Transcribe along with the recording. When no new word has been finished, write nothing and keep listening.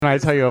Can I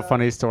tell you a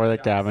funny story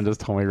that Gavin just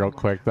told me real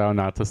quick, though,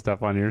 not to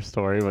step on your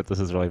story, but this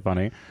is really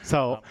funny.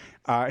 So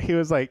he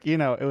was like,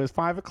 it was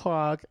 5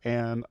 o'clock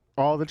and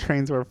all the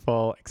trains were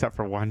full except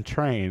for one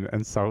train.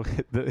 And so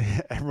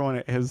everyone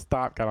at his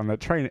stop got on the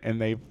train and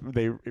they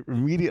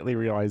immediately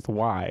realized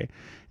why.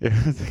 It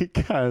was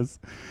because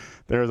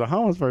there was a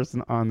homeless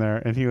person on there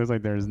and he was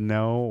like, there's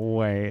no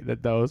way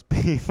that those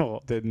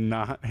people did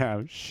not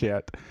have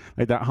shit.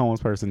 Like that homeless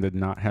person did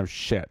not have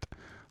shit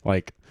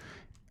like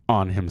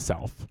on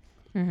himself.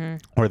 Mm-hmm.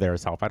 Or their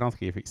self. I don't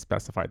think he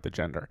specified the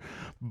gender.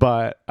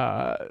 But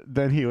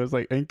then he was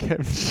like, and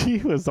she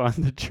was on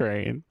the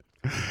train.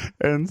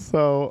 And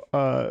so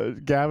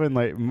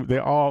Gavin, they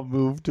all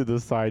moved to the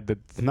side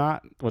that's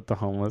not with the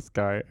homeless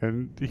guy.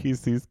 And he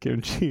sees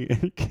Kimchi.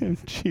 And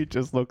Kimchi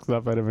just looks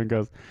up at him and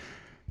goes,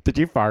 "Did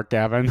you fart,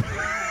 Gavin?"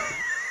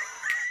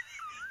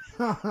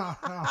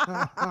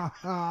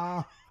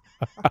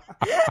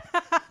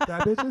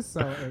 That bitch is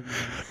so ignorant.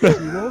 She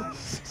will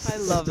I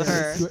love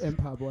her. you in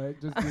public.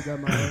 Just do that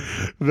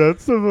most.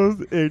 That's the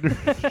most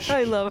ignorant.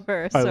 I love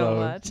her I so love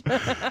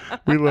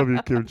much. We love you,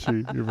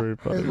 Kimchi. You're very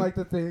funny. And like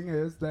the thing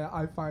is that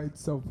I find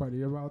so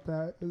funny about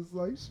that is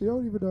like she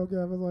don't even know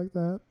Gavin like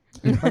that.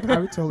 Like I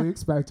would totally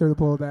expect her to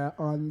pull that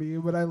on me,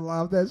 but I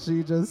love that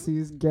she just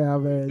sees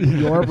Gavin,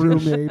 your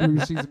roommate, who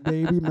she's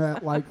maybe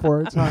met like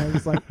 4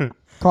 times, like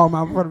call him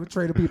out in front of a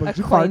train of people. Did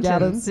you fart,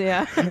 Gavin? Acquaintance,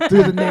 yeah.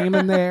 Do the name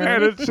in there.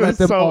 And it's let just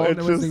them so all it's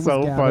know his just name so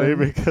was funny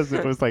Gavin. because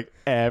it was like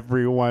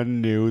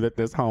everyone knew that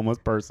this homeless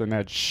person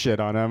had shit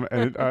on him,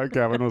 and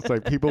Gavin was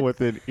like, people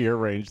within ear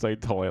range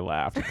like totally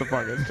laughed at the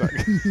fucking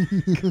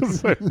joke.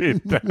 'Cause, I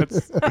mean,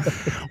 that's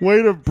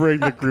way to bring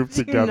the group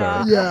together.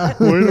 not. Yeah.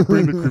 Way to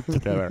bring the group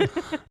together.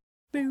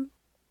 Boo,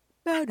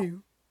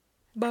 ba-doo,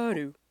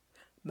 ba-doo,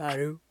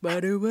 ba-doo,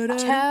 ba-doo, ba-doo,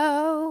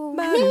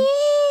 Tony,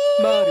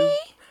 ba-doo,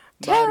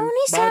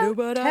 Tony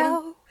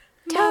ba-doo,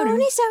 Soto,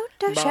 Tony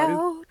Soto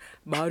Show,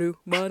 ba-doo,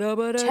 ba-da,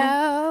 ba-da,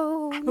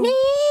 Tony,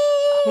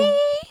 ba-doo,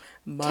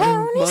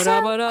 Tony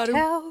ba-da, ba-da, doo.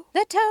 Soto,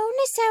 the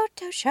Tony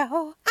Soto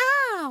Show.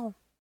 Ow!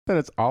 That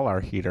it's all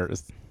our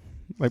heaters,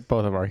 like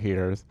both of our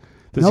heaters.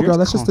 Does No, yours girl,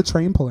 that's just clank- the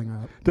train pulling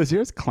up. Does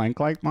yours clank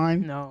like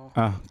mine? No,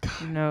 Oh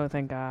God. no,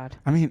 thank God.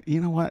 I mean,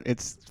 you know what?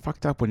 It's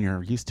fucked up when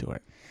you're used to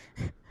it.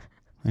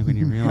 Like when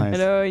you I realize.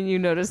 know, and you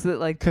notice that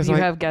like 'Cause, you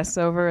like- have guests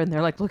over and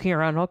they're like looking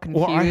around all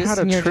confused, Well, I had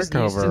a and you're trick just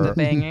used to over. the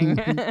banging.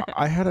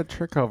 I had a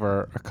trick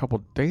over a couple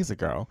days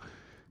ago,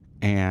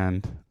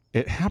 and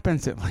it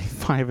happens at like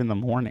 5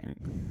 a.m,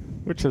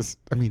 which is,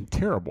 I mean,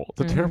 terrible.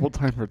 It's a terrible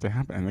time for it to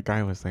happen. And the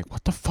guy was like,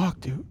 "What the fuck,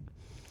 dude?"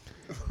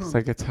 It's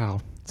like it's how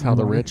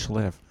the rich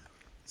live.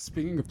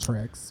 Speaking of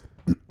tricks,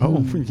 Oh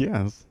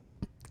yes.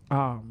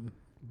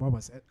 what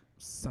was it?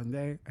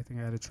 Sunday. I think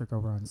I had a trick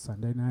over on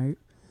Sunday night.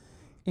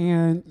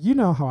 And you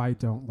know how I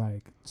don't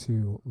like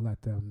to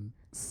let them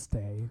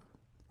stay.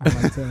 I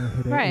like to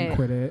hit it Right. and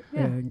quit it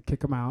Yeah. and kick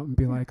them out and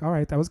be like, all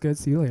right, that was good.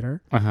 See you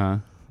later. Uh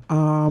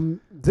huh.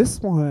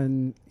 This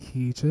one,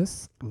 he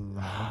just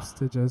loves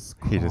to just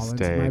He crawl just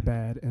into my stayed.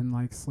 bed and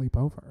like sleep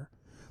over.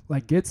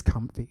 Like gets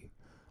comfy.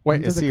 Wait,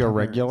 Under is the he a covers.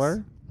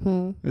 regular?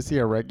 Is he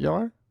a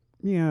regular?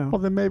 Yeah. Well,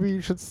 then maybe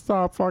you should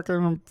stop fucking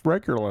him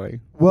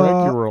regularly.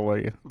 Well-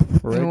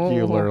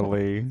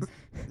 Regularly.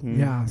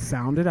 Yeah,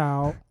 sound it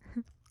out.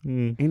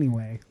 Mm.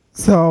 Anyway,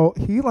 so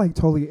he like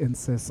totally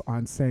insists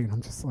on staying.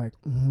 I'm just like,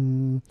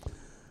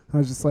 I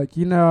was just like,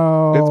 It's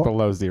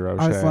below zero.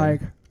 I was Shay.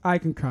 like, I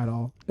can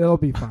cuddle. It'll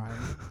be fine.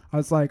 I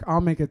was like,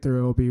 I'll make it through.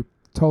 It'll be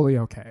totally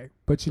okay.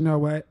 But you know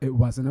what? It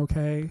wasn't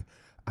okay.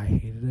 I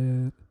hated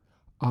it.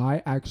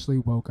 I actually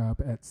woke up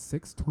at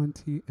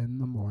 6:20 in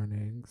the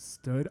morning,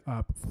 stood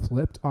up,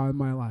 flipped on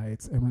my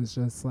lights, and was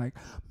just like,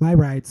 my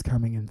ride's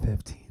coming in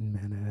 15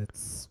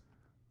 minutes.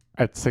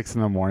 At 6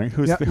 a.m.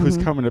 Who's Yeah, who's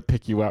mhm. coming to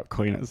pick you up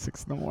clean at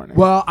 6 a.m?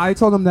 Well, I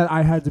told him that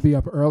I had to be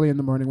up early in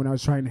the morning when I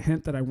was trying to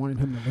hint that I wanted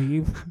him to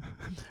leave.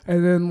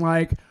 And then,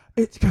 like,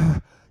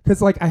 because,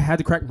 like, I had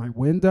to crack my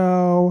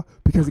window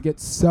because it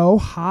gets so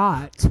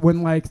hot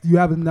when, like, you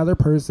have another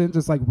person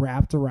just, like,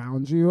 wrapped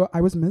around you.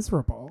 I was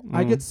miserable.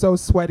 I get so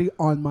sweaty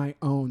on my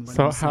own. When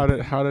So I'm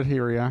sleeping. how did he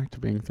react to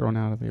being thrown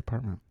out of the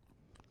apartment?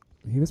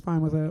 He was fine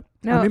with it.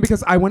 No. I mean,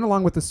 because I went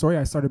along with the story.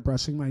 I started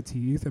brushing my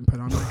teeth and put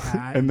on my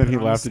hat. And then put he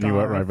on a left and you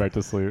went scarf. right back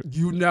to sleep.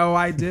 You know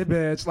I did,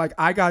 bitch. Like,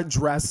 I got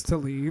dressed to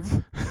leave.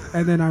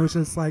 And then I was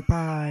just like,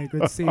 bye,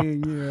 good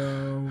seeing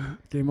you.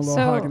 Gave him a little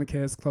So- hug and a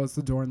kiss, closed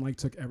the door, and, like,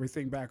 took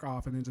everything back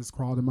off and then just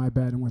crawled in my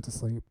bed and went to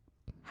sleep.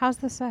 How's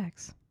the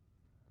sex?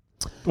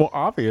 Well,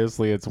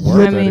 obviously it's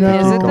worth I it. mean,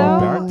 if is you it keep going though?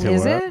 back to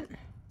Is it. it?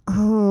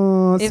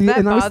 Oh, If see, that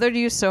and bothered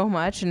you so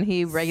much and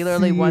he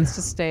regularly See- wants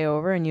to stay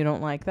over and you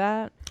don't like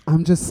that?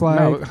 I'm just like,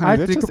 No, honey, I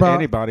that's think just about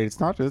anybody. It's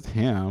not just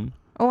him.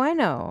 Oh, I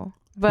know.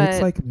 But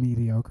it's like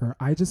mediocre.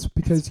 I just,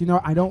 because, you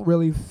know, I don't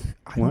really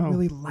Well.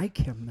 like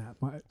him that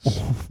much.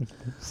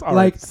 All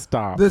Like, right,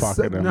 stop This,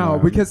 fucking him. no,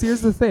 then. because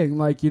here's the thing.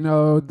 Like, you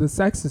know, the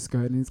sex is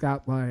good and he's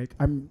got, like,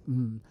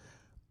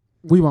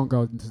 we won't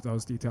go into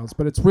those details,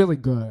 but it's really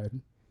good.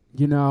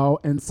 You know,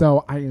 and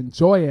so I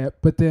enjoy it,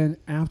 but then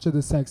after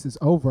the sex is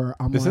over,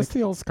 I'm Is like this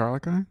the old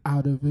Scarlet guy?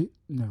 out of it.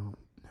 No.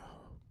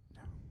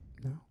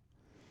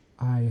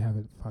 I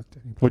haven't fucked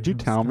anybody. Would you from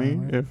tell me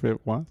Scarlet. if it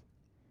was?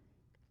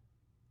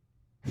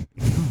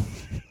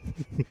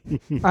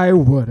 I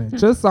wouldn't.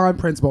 Just on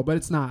principle, but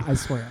it's not. I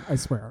swear. I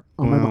swear.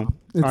 On my Well, mom.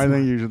 It's I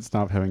think not. you should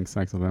stop having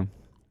sex with him.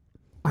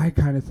 I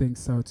kind of think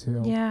so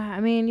too. Yeah, I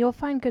mean, you'll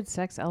find good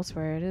sex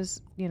elsewhere. It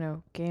is,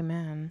 gay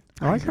men.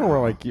 I like how we're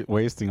like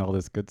wasting all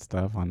this good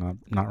stuff on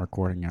not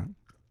recording it.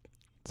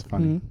 It's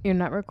funny. Mhm. You're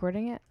not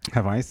recording it?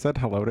 Have I said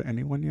hello to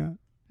anyone yet?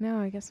 No,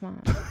 I guess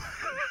not.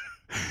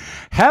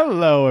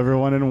 Hello,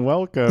 everyone, and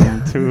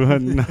welcome to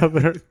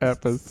another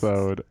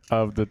episode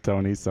of the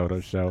Tony Soto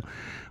Show,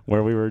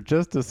 where we were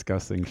just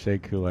discussing Shea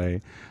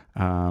Coulee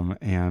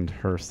and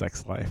her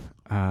sex life.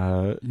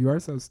 You are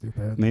so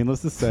stupid.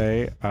 Needless to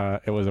say,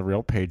 it was a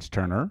real page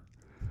turner,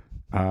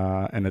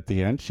 and at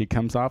the end, she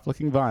comes off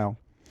looking vile.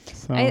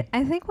 So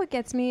I think what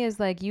gets me is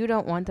like you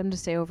don't want them to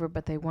stay over,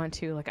 but they want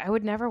to. Like I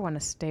would never want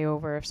to stay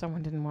over if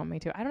someone didn't want me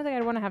to. I don't think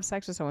I'd want to have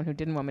sex with someone who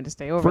didn't want me to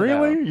stay over.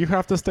 really, though. you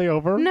have to stay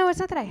over? No, it's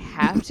not that I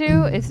have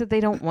to. It's that they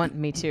don't want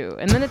me to.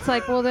 And then it's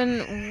like, well,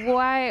 then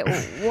why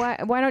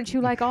don't you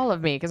like all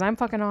of me? Because I'm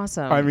fucking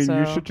awesome. I mean,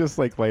 you so- should just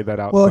like lay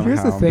that out. Well, somehow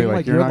here's the and be thing.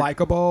 Like, you're not-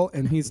 likable,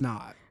 and he's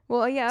not.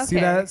 Well, yeah, okay. See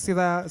that? See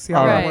how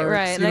All that right, works?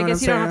 right. And You I know guess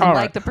what you don't I'm have to saying?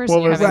 All like the person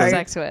Well, you're having listen-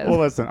 sex with. Well,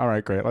 listen. All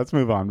right, great. Let's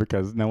move on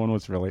because no one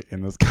was really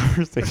in this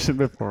conversation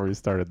before we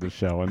started the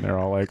show, and they're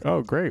all like,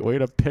 "Oh, great, way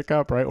to pick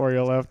up right where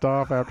you left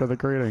off after the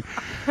greeting."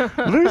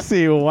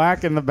 Lucy,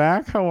 whack in the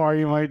back. How are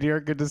you, my dear?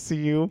 Good to see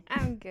you.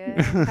 I'm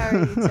good. How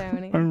are you,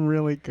 Tony? I'm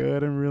really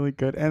good. I'm really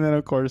good. And then,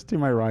 of course, to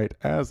my right,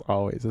 as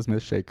always, is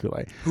Miss Shea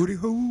Coulee. Hootie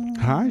hoo.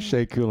 Hi,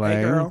 Shea Coulee.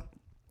 Hey, girl.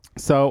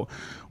 So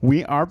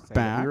we are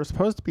back. We were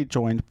supposed to be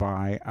joined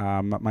by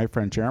my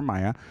friend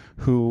Jeremiah,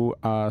 who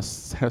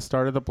has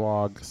started the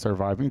blog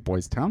Surviving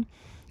Boys Town,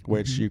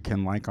 which you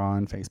can like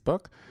on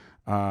Facebook,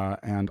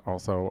 and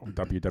also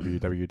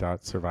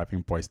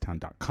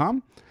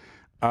www.survivingboystown.com.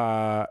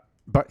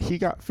 But he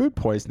got food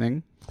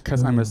poisoning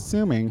because I'm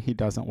assuming he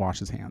doesn't wash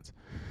his hands.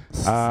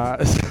 So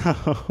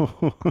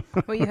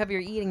Well, you have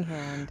your eating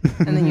hand,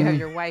 and then you have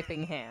your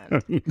wiping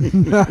hand.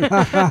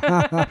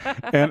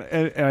 and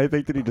I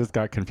think that he just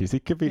got confused.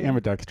 He could be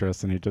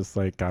ambidextrous, and he just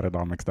like got it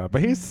all mixed up.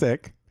 But he's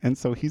sick, and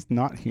so he's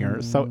not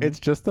here. So it's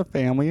just the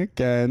family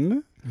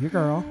again. You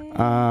girl.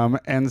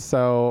 And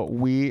so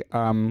we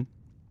we'll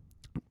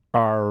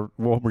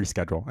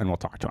reschedule and we'll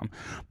talk to him.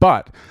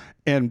 But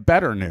in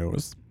better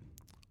news,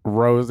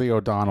 Rosie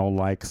O'Donnell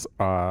likes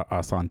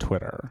us on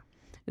Twitter.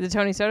 The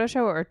Tony Soto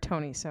Show or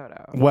Tony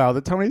Soto? Well,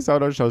 the Tony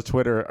Soto Show's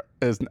Twitter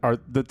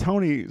the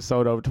Tony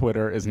Soto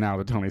Twitter is now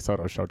the Tony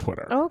Soto Show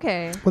Twitter.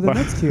 Okay. Well, then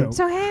that's cute.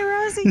 So hey,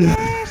 Rosie,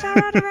 yeah, shout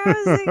out to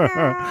Rosie,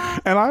 girl.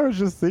 And I was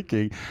just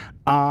thinking,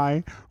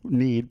 I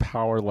need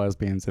power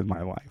lesbians in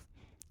my life.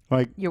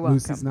 Like You're welcome.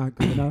 Lucy's not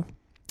good enough.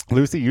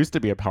 Lucy used to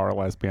be a power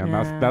lesbian.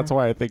 Yeah. That's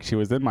why I think she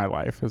was in my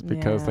life, is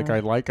because like Yeah. I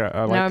like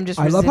Now I'm just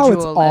I love how it's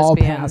residual all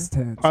lesbian. past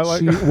tense. I like-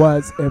 She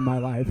was in my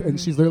life, and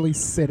she's literally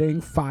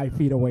sitting 5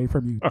 feet away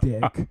from you,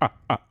 dick.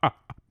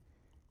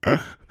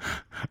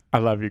 I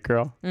love you,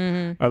 girl.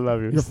 Mm-hmm. I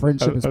love you. Your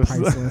friendship is I'm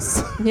so-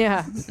 priceless.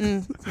 Yeah.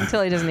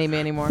 Until he doesn't need me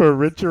anymore. For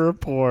richer or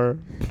poor,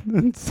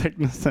 in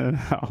sickness and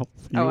health.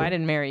 Oh, I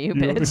didn't marry you,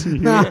 you- bitch.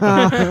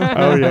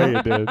 Oh yeah,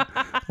 you did.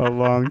 A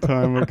long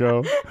time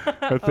ago.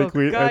 I think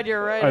God,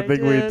 you're right. I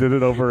think we did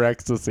it over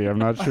ecstasy. I'm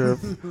not sure.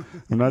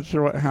 I'm not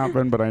sure what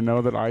happened, but I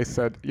know that I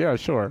said, "Yeah,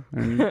 sure."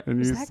 And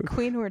Is you that said,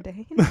 Queen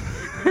ordained?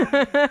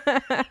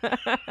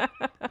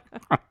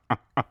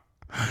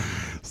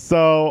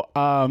 so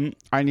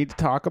I need to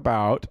talk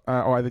about,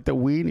 or I think that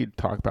we need to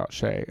talk about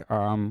Shay,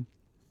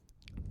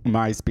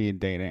 my speed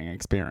dating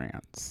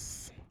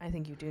experience. I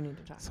think you do need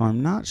to talk. So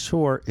I'm not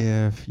sure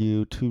if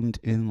you tuned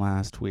in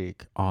last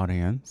week,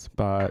 audience,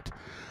 but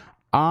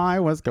I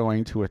was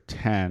going to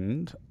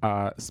attend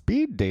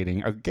speed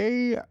dating, a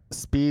gay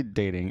speed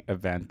dating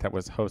event that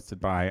was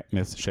hosted by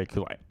Miss Shea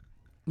Coulee.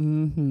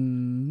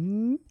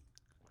 Mm-hmm.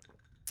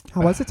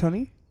 How was it,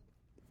 Tony?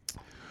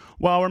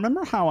 Well,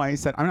 remember how I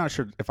said, I'm not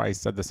sure if I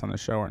said this on the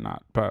show or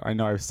not, but I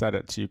know I've said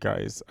it to you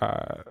guys.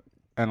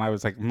 And I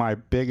was like, my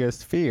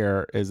biggest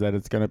fear is that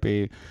it's going to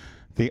be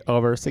the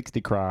over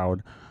 60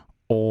 crowd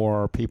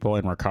or people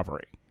in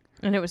recovery.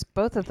 And it was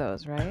both of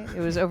those, right? It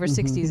was over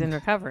 60s in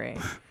recovery.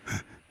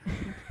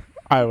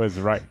 I was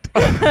right.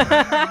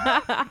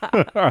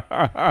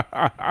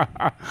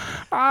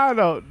 I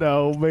don't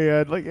know,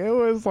 man. Like, it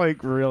was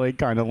like really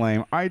kind of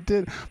lame.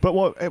 But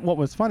what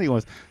was funny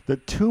was the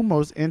two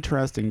most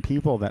interesting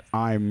people that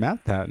I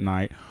met that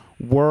night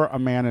were a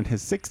man in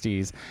his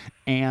 60s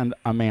and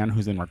a man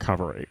who's in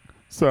recovery.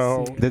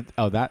 So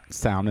that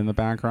sound in the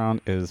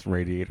background is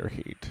radiator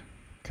heat,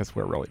 because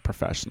we're really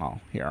professional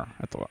here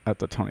at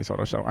the Tony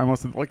Soto Show. I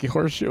almost said Lucky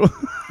Horseshoe.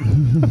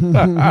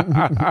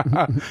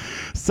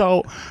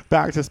 So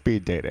back to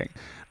speed dating.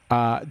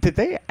 Did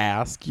they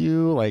ask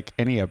you like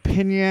any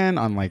opinion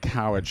on like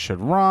how it should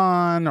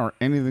run or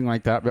anything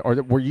like that, or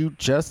were you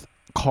just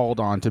called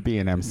on to be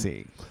an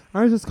MC?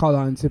 I was just called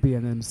on to be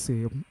an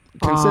MC.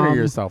 Consider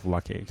yourself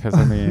lucky, because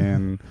I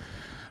mean,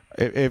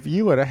 If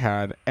you would have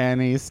had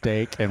any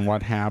stake in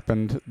what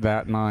happened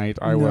that night,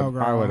 I No,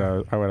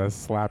 would have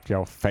slapped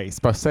your face.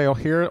 But say,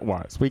 here it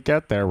was. We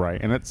get there right,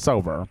 and it's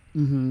sober,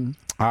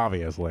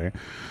 obviously.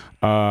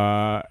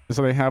 So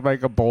they have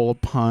like a bowl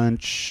of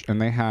punch,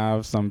 and they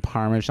have some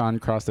Parmesan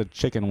crusted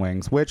chicken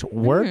wings, which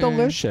were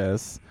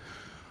delicious.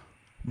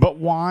 But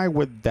why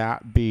would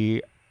that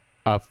be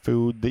a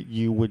food that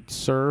you would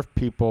serve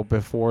people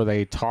before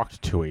they talked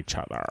to each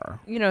other?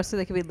 You know, so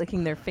they could be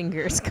licking their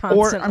fingers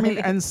constantly.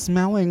 And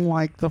smelling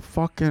like the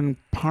fucking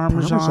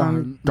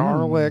Parmesan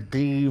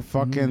garlicky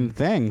fucking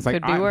things.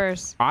 Like, Could be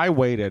worse. I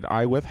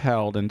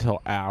withheld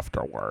until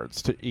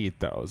afterwards to eat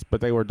those, but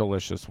they were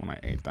delicious when I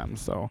ate them.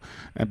 So,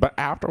 but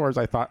afterwards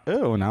I thought,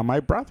 ooh, now my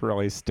breath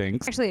really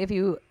stinks. Actually,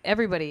 if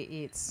everybody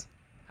eats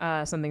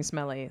something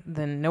smelly,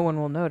 then no one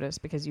will notice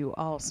because you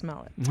all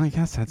smell it. I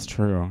guess that's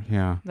true.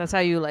 Yeah. That's how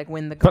you like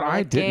win the But I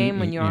garlic didn't game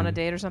when eat- you're on yeah. a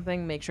date or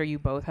something. Make sure you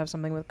both have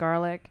something with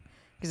garlic,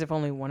 because if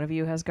only one of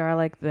you has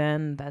garlic,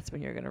 then that's when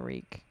you're gonna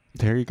reek.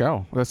 There you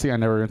go. Let's see. I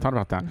never even thought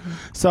about that.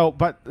 So,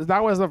 but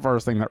that was the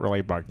first thing that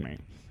really bugged me.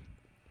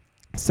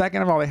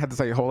 Second of all, they had this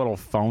like whole little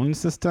phone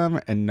system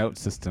and note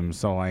system.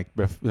 So like,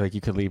 like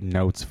you could leave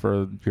notes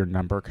for your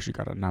number because you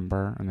got a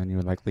number, and then you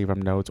would like leave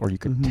them notes, or you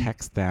could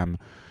text them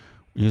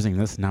using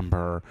this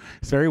number.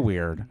 It's very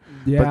weird.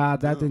 Yeah,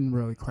 that didn't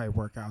really quite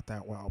work out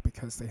that well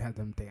because they had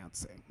them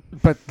dancing.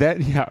 But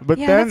then, yeah, but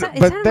Yeah, then, it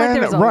but sounded like then,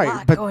 there was a right,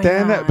 lot but going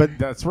then, on. but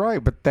that's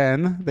right. But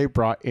then they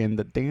brought in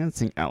the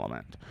dancing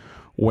element,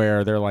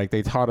 where they're like,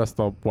 they taught us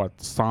the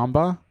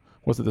samba.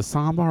 Was it the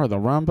samba or the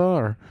rumba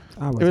or?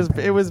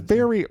 It was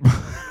very.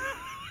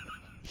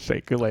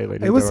 Shake Kool-Aid,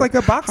 lady. It was like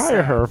a box Hire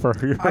step. her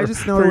for your. I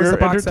just know for it was your a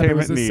box step. It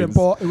was entertainment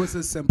a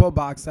needs. simple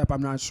box step.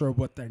 I'm not sure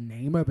what the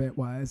name of it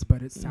was,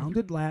 but it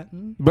sounded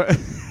Latin. But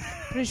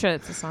Pretty sure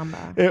it's a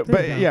samba. There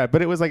but you go. yeah,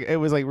 but it was like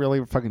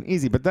really fucking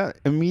easy. But that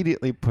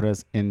immediately put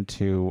us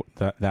into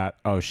that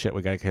oh shit,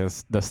 we gotta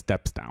get the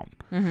steps down.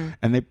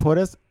 And they put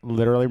us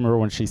literally. Remember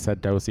when she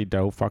said do-si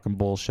do fucking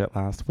bullshit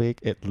last week?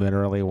 It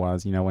literally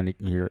was, you know, when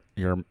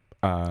you're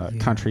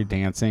country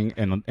dancing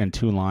in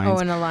two lines.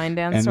 Oh, in a line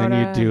dance, And then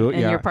sorta, you do-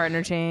 and yeah. your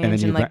partner change, And then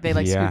and, you like they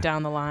like yeah. scoot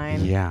down the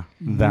line. Yeah,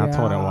 that's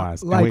what it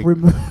was. Like,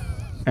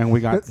 And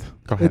we got.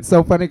 Go ahead. it's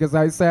so funny because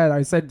I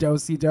said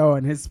do-si do,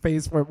 and his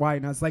face went white,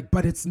 and I was like,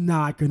 but it's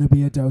not gonna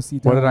be a do-si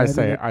do. What did I And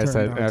say? it I turned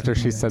said out to after be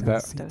she a said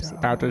that. do-si-do.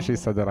 After she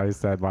said that, I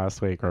said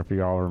last week, or if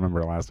you all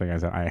remember last week, I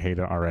said I hate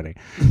it already,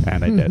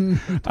 and I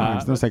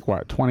did. There's like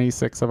what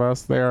 26 of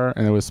us there,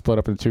 and it was split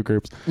up in two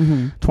groups.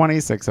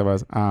 26 of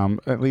us.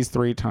 At least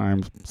 3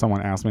 times,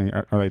 someone asked me,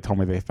 or they told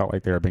me they felt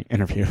like they were being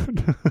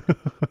interviewed.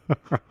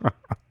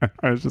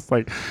 I was just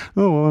like,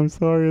 oh, well, I'm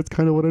sorry. It's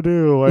kind of what I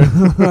do.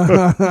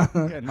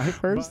 And my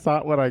first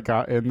thought when I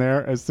got in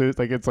there, as soon as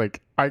it's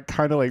like, I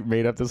kind of like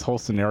made up this whole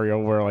scenario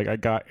where like I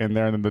got in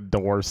there and then the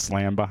door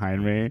slammed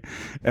behind me.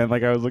 And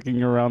like I was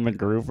looking around the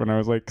group and I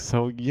was like,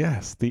 so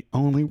yes, the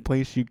only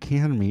place you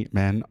can meet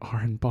men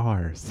are in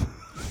bars.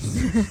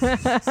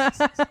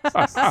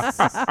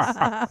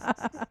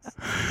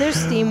 There's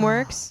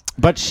Steamworks.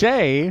 But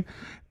Shay,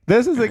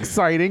 this is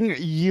exciting.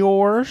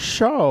 Your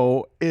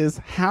show is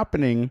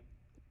happening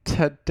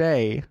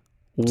today,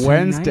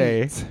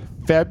 Wednesday,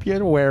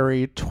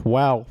 February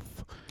 12th.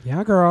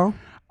 Yeah, girl.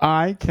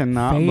 I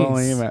cannot Face.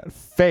 believe it.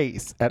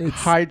 Face at It's-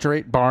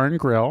 Hydrate Bar and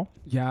Grill.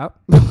 Yep.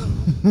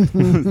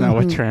 Isn't that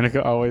what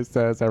Tranica always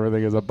says?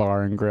 Everything is a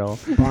bar and grill.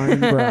 Bar and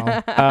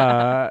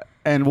grill.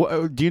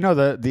 And do you know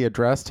the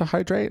address to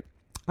Hydrate?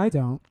 I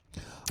don't.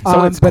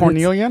 So it's but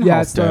Cornelia and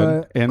yeah, it's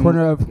Halstead the in-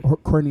 corner of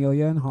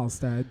Cornelia and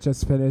Halstead.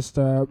 Just finished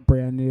a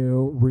brand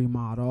new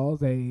remodel.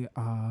 They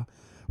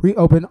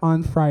reopened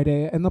on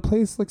Friday, and the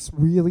place looks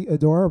really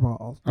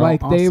adorable. Oh, Like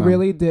they awesome.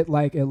 really did.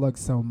 Like it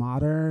looks so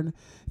modern.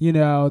 You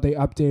know, they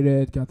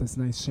updated, got this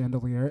nice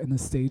chandelier, and the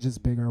stage is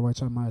bigger,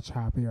 which I'm much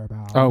happier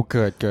about. Oh,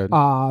 good.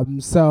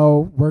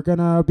 So we're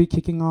gonna be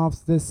kicking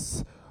off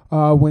this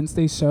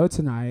Wednesday show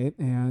tonight,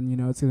 and you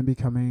know it's gonna be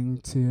coming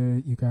to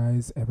you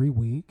guys every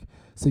week.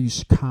 So you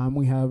should come.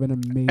 We have an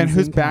amazing. And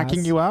who's backing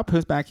cast. you up?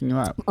 Who's backing you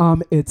up?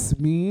 It's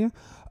me,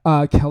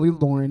 Kelly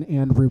Lauren,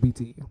 and Ruby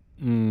D.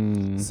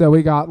 Mm. So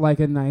we got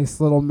like a nice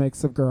little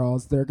mix of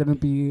girls. They're gonna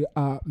be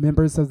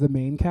members of the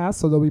main cast,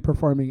 so they'll be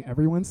performing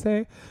every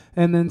Wednesday.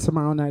 And then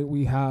tomorrow night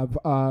we have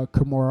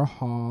Kimora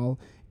Hall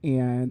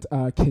and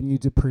Kenya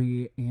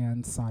Dupree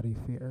and Sadi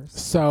Fierce.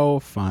 So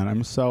fun.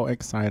 I'm so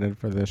excited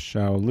for this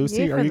show.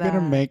 Lucy, Yay are for you going to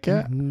that. make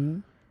it?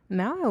 Mhm.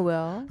 Now I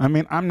will. I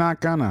mean, I'm not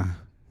gonna.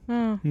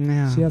 Hmm.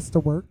 Yeah. She has to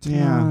work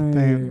Yeah,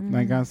 tonight.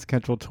 I got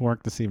scheduled to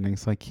work this evening,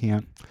 so I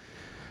can't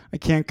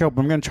go.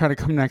 But I'm gonna try to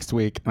come next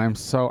week, and I'm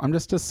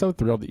just so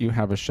thrilled that you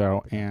have a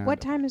show. And What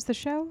time is the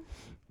show?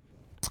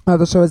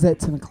 The show is at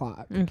 10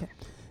 o'clock. Okay.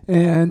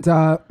 And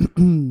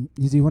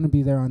you do want to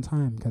be there on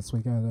time because we're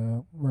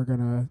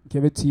gonna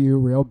give it to you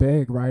real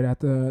big right at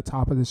the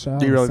top of the show.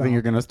 do you really So- think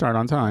you're gonna start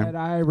on time? And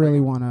I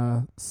really want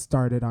to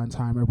start it on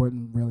time. I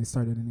wouldn't really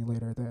start it any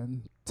later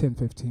than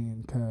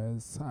 10:15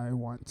 because I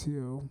want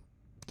to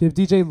give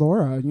DJ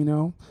Laura,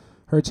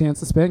 her chance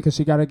to spin because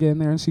she got to get in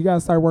there and she got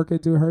to start working,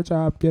 do her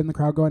job, getting the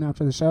crowd going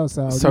after the show.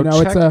 So So it's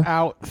check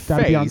out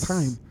gotta be on Face.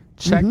 time.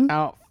 Check Mhm.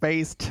 out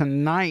Face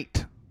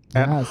tonight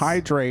at Yes.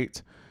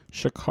 Hydrate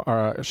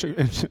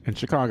in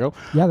Chicago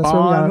Yeah, that's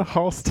where we on got it.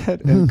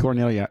 Halstead and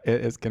Cornelia.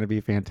 It is going to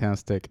be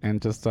fantastic.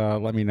 And just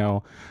let me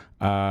know,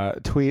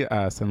 tweet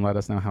us and let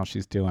us know how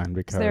she's doing Is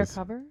because there a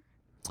cover?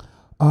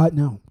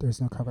 No, there's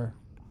no cover.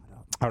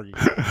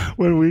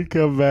 when we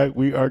come back,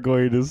 we are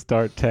going to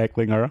start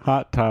tackling our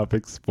hot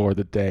topics for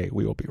the day.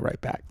 We will be right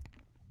back.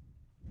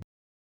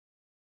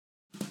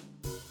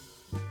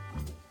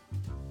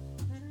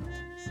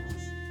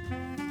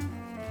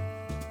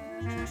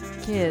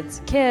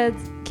 Kids.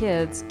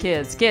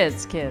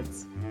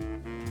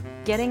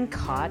 Getting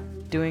caught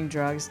doing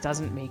drugs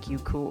doesn't make you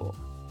cool.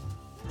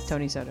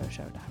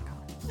 TonySotoShow.com.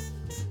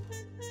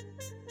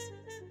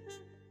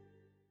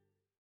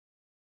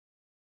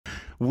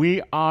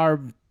 We are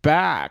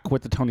back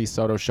with the Tony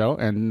Soto Show,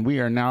 and we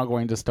are now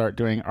going to start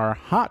doing our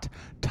hot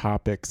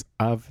topics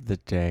of the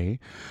day.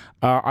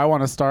 I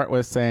want to start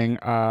with saying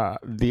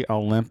the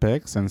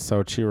Olympics in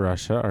Sochi,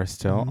 Russia are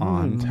still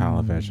on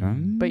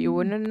television. But you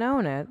wouldn't have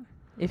known it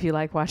if you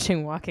like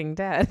watching Walking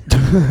Dead.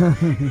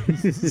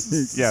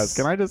 Yes,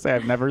 can I just say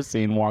I've never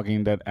seen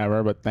Walking Dead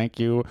ever, but thank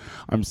you.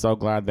 I'm so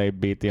glad they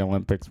beat the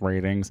Olympics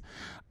ratings.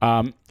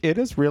 It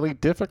is really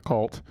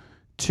difficult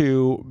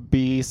to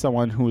be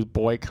someone who's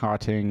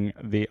boycotting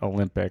the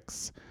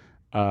Olympics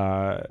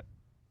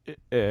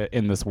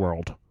in this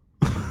world.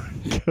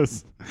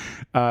 Because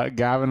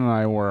Gavin and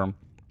I were,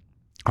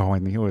 I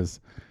think it was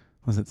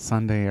it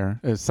Sunday or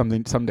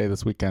someday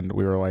this weekend,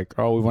 we were like,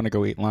 oh, we want to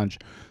go eat lunch.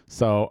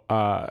 So,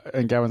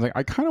 and Gavin's like,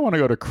 I kind of want to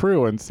go to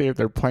Crew and see if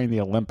they're playing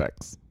the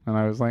Olympics. And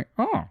I was like,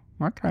 oh,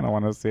 I kind of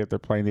want to see if they're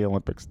playing the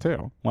Olympics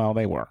too. Well,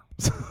 they were.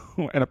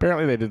 And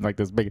apparently they did like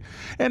this big,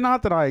 and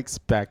not that I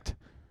expect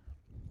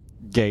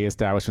gay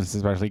establishments,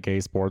 especially gay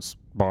sports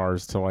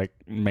bars, to like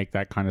make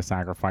that kind of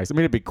sacrifice. I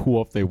mean, it'd be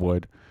cool if they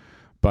would,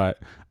 but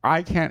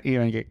I can't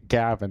even get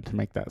Gavin to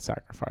make that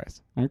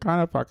sacrifice. I'm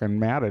kind of fucking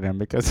mad at him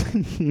because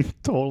he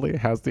totally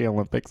has the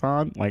Olympics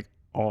on like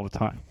all the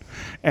time.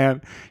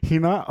 And he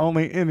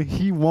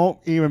won't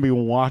even be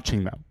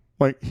watching them.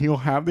 Like, he'll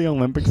have the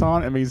Olympics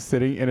on and he's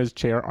sitting in his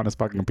chair on his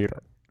fucking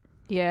computer.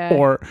 Yeah.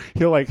 Or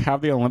he'll like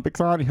have the Olympics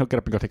on and he'll get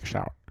up and go take a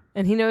shower.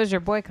 And he knows you're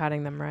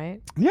boycotting them,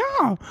 right?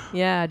 Yeah.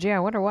 Yeah, gee, I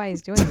wonder why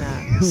he's doing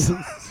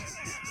that.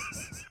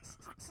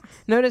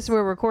 Notice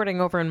we're recording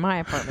over in my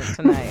apartment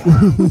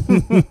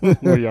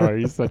tonight. We are.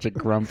 He's such a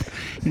grump.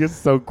 He gets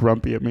so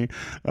grumpy at me.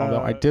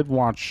 Although I did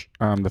watch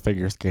the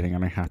figure skating,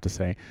 and I have to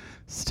say,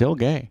 still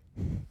gay.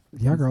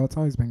 Yeah, girl, it's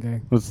always been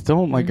gay. It's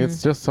still like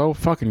it's just so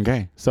fucking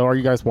gay. So are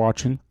you guys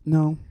watching?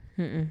 No.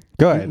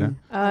 Good.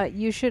 Mm-mm.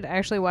 You should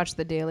actually watch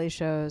The Daily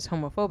Show's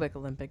Homophobic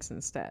Olympics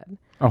instead.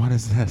 Oh, what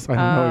is this? I don't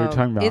know what you're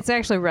talking about. It's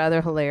actually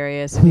rather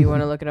hilarious. If you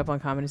want to look it up on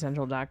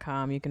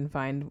ComedyCentral.com, you can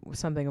find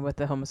something about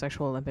the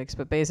homosexual Olympics,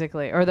 but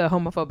basically, or the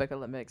homophobic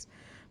Olympics.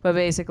 But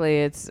basically,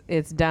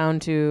 it's down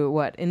to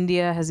what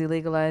India has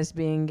illegalized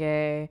being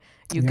gay,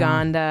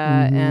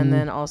 Uganda, and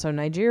then also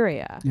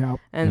Nigeria. Yeah.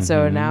 And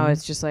so now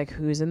it's just like,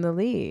 who's in the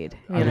lead?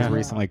 I You was know?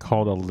 recently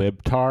called a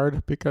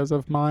libtard because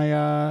of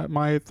my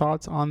my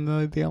thoughts on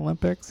the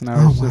Olympics, and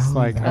I was just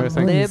like, I was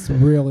like, It's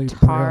really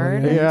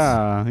libtard?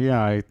 brilliant.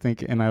 yeah, I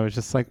think, and I was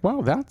just like,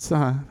 wow, that's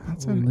an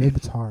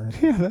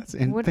Libtard. yeah, that's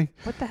in What thing.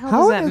 the hell How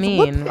does that is-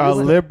 mean?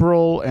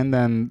 Liberal and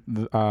then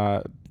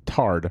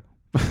tard.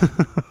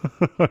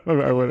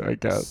 I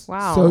guess.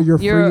 Wow. So you're a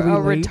freely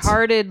late?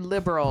 retarded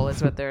liberal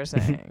is what they're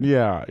saying.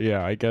 Yeah,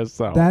 I guess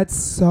so. That's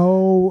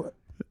so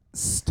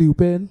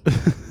stupid.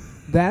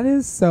 That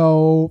is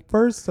so.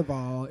 First of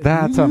all, if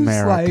That's you use,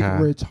 America.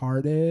 like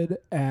retarded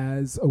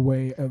as a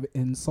way of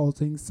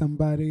insulting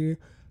somebody,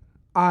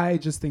 I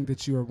just think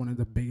that you are one of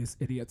the biggest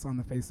idiots on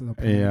the face of the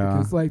planet. Yeah.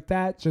 Because like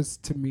that,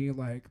 just to me,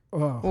 like,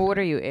 oh, Well, what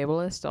are you,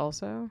 ableist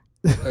also?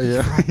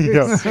 yeah,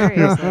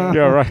 Seriously. yeah,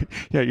 right.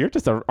 Yeah, you're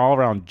just an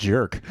all-around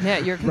jerk. Yeah,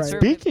 you're Right. conservative.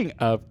 Speaking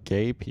of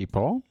gay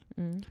people,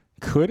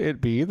 could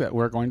it be that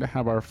we're going to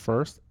have our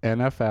first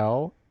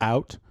NFL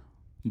out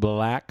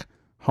black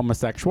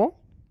homosexual?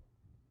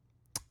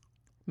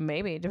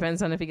 Maybe.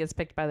 Depends on if he gets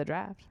picked by the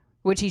draft.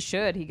 Which he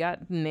should. He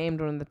got named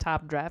one of the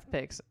top draft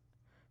picks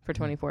for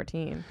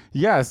 2014.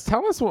 Yes.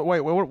 Tell us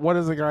what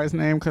is the guy's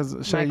name? Because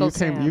Shay,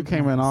 Michael you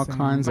came in all Sam.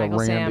 kinds of Michael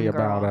randy Sam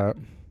about girl. it.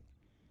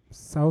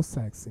 so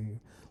sexy.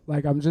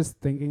 Like I'm just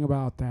thinking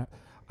about that.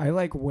 I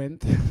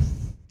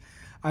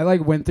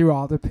went through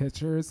all the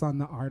pictures on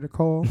the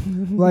article,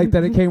 like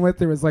that it came with.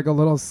 There was like a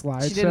little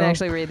slideshow. She didn't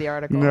actually read the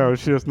article. No,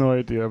 she has no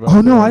idea about.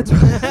 Oh no,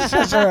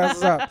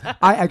 that.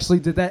 I actually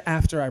did that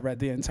after I read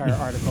the entire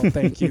article.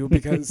 Thank you,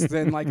 because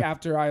then like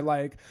after I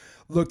like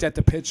looked at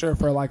the picture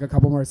for like a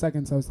couple more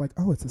seconds, I was like,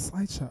 oh, it's a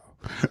slideshow.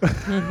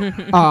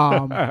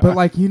 But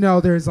like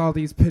there's all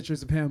these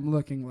pictures of him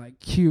looking like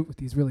cute with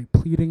these really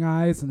pleading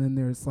eyes, and then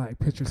there's like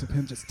pictures of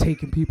him just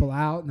taking people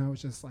out, and I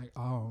was just like,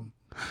 oh.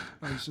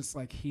 I was just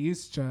like, he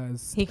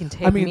can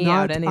take me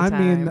out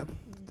anytime.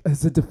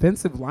 as a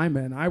defensive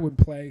lineman, I would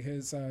play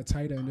his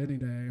tight end any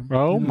day.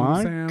 Oh You know what I'm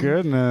my saying?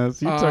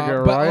 goodness, you took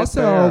it but right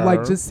also, there.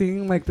 like, just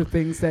seeing like the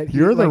things that he,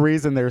 You're the like,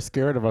 reason they're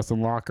scared of us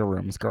in locker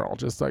rooms, girl.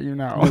 Just so you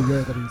know. No,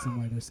 you're the reason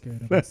why they're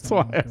scared of That's us in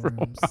why locker everyone-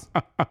 rooms.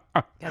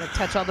 Gotta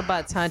touch all the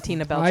butts, huh,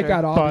 Tina Belcher? I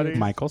got all Buddy. the.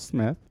 Michael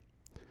Smith,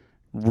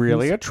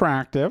 really Who's-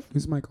 attractive.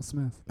 Who's Michael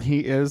Smith? He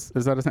is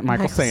that his name?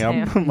 Michael Michael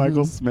Sam. Sam.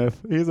 Michael Smith.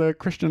 He's a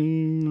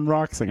Christian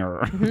rock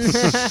singer.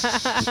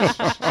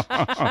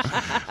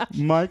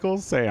 Michael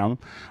Sam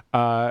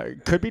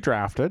could be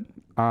drafted.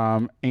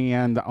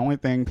 And the only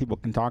thing people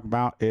can talk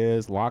about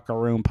is locker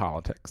room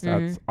politics.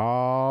 That's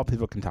all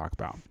people can talk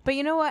about. But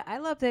you know what? I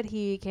love that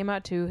he came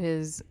out to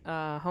his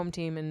home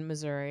team in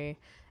Missouri,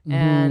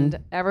 and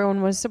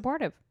everyone was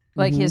supportive.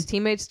 Like his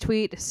teammates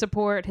tweet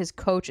support, his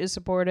coach is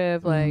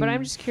supportive. Like, but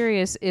I'm just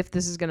curious if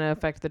this is going to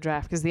affect the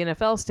draft, because the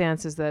NFL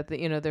stance is that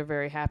they're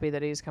very happy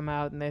that he's come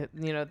out, and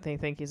they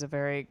think he's a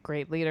very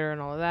great leader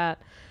and all of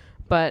that.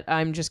 But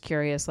I'm just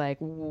curious, like,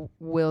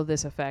 will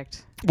this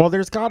affect? Well,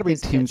 there's got to be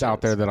his teams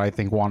out there pitches? that I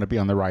think want to be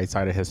on the right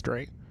side of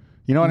history.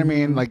 You know what I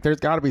mean? Like, there's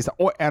got to be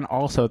and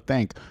also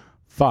think,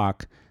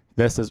 fuck,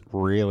 this is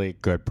really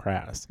good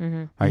press.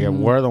 Like,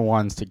 we're the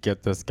ones to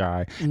get this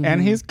guy. And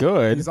he's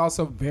good. He's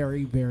also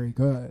very, very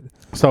good.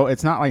 So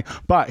it's not like,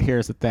 but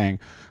here's the thing.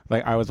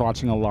 Like, I was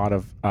watching a lot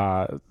of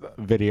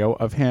video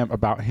of him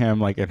about him,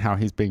 like, and how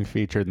he's being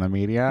featured in the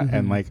media.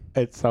 And, like,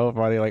 it's so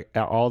funny. Like,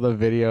 all the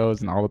videos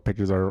and all the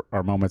pictures are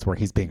moments where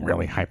he's being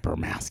really hyper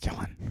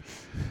masculine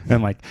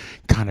and, like,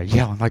 kind of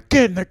yelling, like,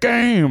 get in the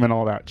game and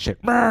all that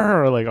shit.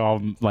 Brr, like,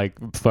 all, like,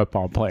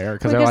 football player.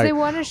 Because they're like, they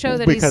want to show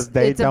that because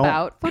they it's don't-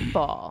 about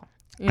football.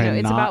 and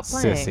It's not about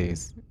playing.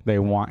 sissies. They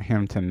want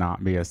him to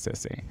not be a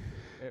sissy.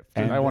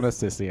 And I want a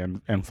sissy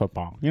in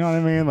football. You know what I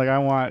mean? Like, I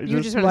want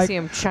You just want like- to see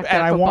him chuck and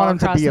that I football want him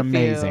to across be the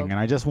amazing, field. and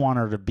I just want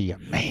her to be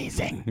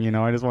amazing. You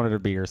know, I just wanted her to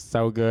be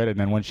so good, and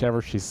then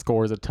whenever she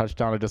scores a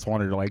touchdown, I just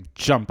want her to like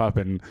jump up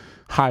and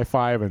high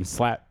five and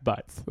slap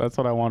butts. That's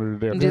what I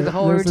wanted to And do. do the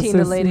whole There's a routine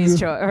the sissy- ladies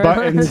show.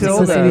 But Is until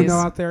there then- somebody you know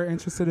out there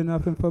interested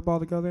enough in football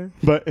to go there?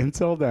 But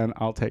until then,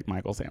 I'll take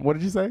Michael Sam. What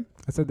did you say?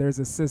 I said there's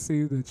a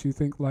sissy that you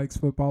think likes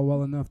football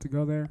well enough to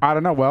go there. I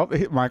don't know. Well,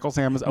 Michael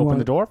Sam has opened What?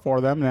 the door for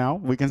them now.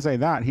 We can say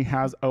that he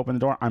has opened the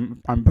door.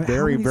 I'm But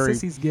very how many very.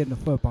 sissies get into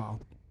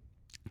football?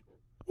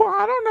 Well,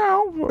 I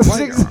don't know.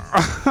 Six-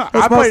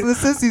 I play. the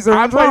sissies are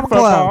I in play drama club.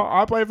 football.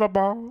 I play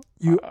football.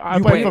 I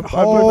You play wait,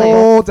 football.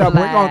 hold up. We're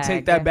gonna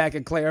take Flag. that back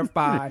and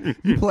clarify.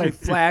 You play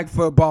flag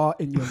football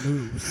and you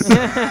lose.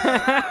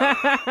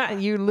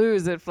 You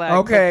lose at flag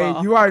Okay,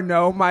 football. you are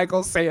no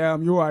Michael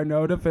Sam. You are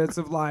no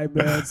defensive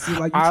lineman. See,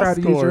 like you I try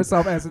to use scored.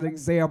 yourself as an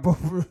example.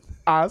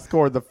 I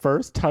scored the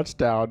first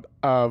touchdown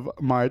of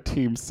my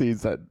team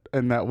season,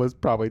 and that was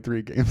probably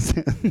 3 games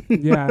in.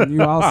 Yeah, and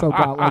you also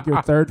got like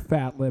your third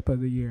fat lip of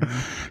the year. What's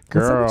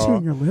up with you Girl.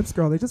 and your lips,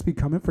 girl? They just be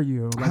coming for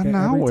you. Like I at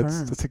know every it's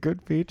turn. it's a good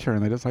feature,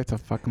 and they just like to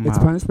fuck them It's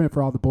up. punishment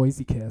for all the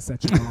Boise kiss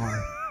that you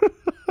are.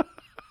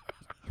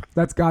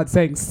 That's God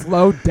saying,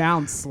 "Slow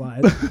down,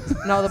 slut."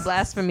 And all the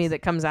blasphemy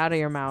that comes out of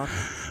your mouth.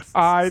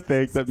 I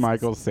think that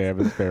Michael Sam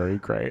is very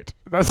great.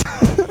 That's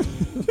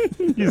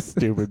you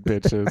stupid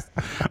bitches,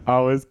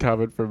 always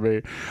coming for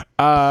me.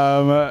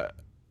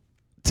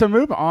 To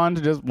move on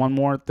to just one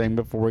more thing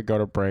before we go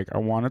to break, I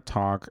want to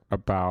talk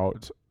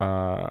about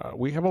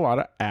we have a lot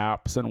of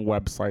apps and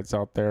websites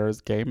out there as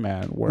gay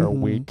men where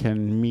we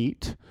can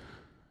meet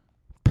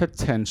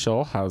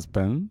potential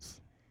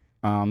husbands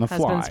on the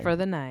Husbands fly. for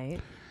the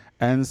night.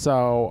 And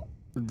so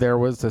there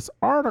was this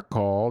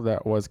article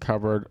that was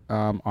covered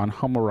on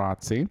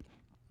Homorazzi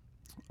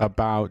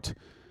about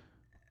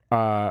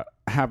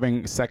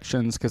having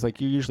sections, because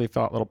like you usually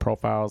fill out little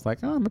profiles like,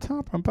 oh, I'm a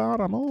top, I'm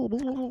bottom. Oh, blah,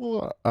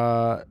 blah,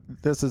 blah.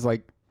 This is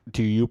like,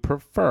 do you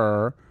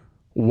prefer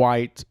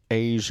white,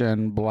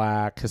 Asian,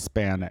 black,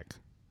 Hispanic?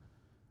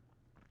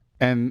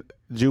 And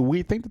do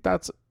we think that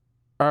that's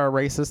a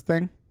racist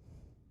thing?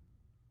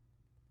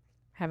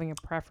 Having a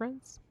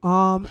preference?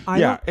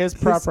 Yeah, is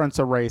preference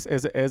a race?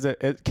 Is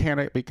it can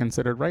it be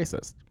considered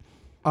racist?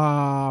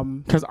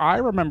 Because I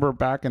remember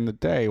back in the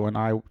day when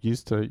I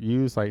used to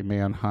use like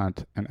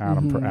Manhunt and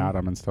Adam for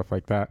Adam and stuff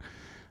like that.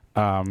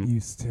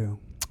 Used to.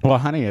 Well,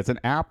 honey, it's an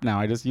app now.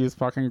 I just use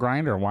fucking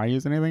Grindr. Why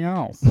use anything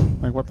else?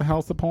 Like, what the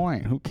hell's the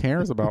point? Who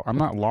cares about? I'm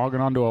not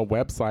logging onto a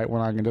website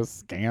when I can just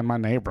scan my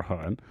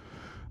neighborhood.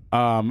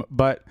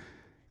 But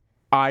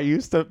I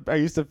used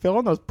to fill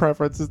in those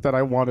preferences that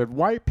I wanted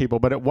white people,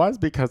 but it was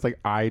because like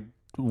I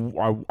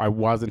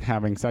wasn't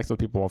having sex with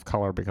people of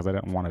color because I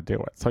didn't want to do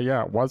it. So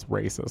yeah, it was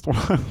racist.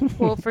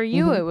 Well, for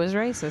you, it was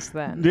racist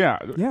then. Yeah.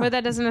 Yeah. But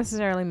that doesn't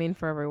necessarily mean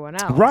for everyone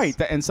else. Right.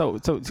 And so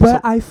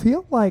But I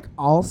feel like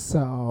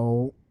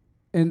also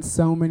in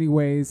so many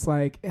ways,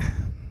 like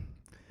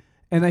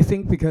And I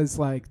think because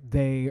like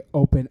they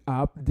open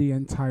up the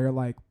entire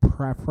like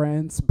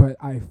preference, but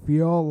I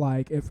feel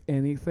like if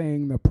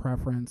anything, the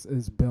preference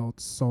is built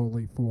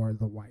solely for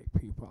the white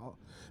people.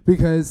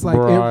 Because like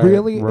Right, it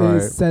really right,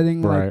 is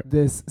setting like right.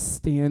 this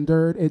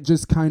standard. It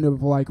just kind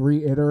of like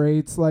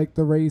reiterates like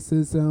the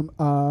racism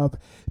of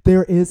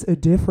there is a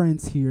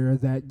difference here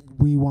that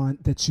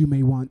you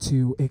may want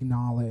to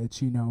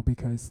acknowledge, you know,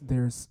 because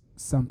there's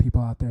some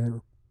people out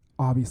there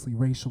obviously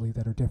racially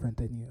that are different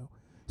than you.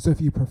 So if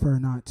you prefer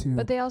not to,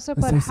 But they also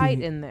put height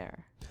associate- in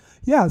there.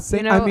 yeah,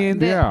 You know, I mean,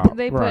 they, Yeah,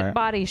 they put right.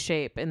 body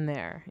shape in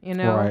there. You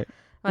know, Right.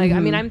 like I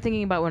mean, Mhm. I'm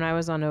thinking about when I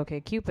was on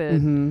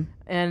OkCupid, mhm,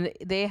 and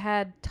they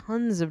had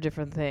tons of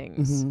different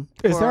things. mhm.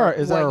 Is there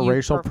for a what you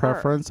racial prefer.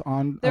 preference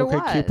on There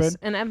OkCupid? was,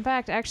 and in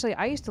fact, actually,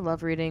 I used to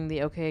love reading the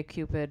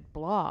OkCupid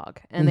blog,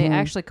 and they Mhm.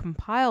 actually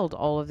compiled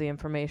all of the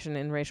information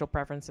in racial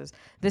preferences.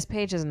 This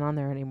page isn't on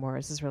there anymore.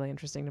 This is really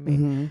interesting to me.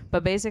 Mhm.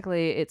 But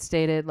basically, it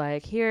stated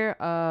like here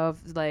of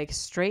like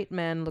straight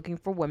men looking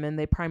for women,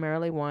 they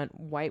primarily want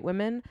white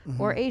women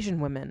or Asian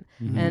women,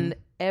 and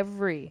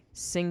every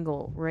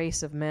single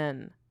race of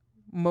men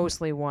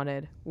mostly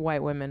wanted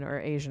white women or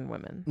Asian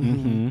women.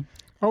 Mm-hmm.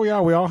 Oh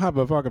yeah, we all have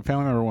a fucking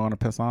family member we want to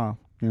piss off.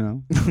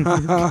 You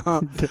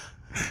know.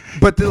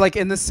 But like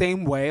in the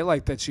same way,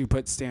 like that you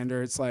put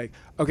standards, like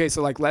okay,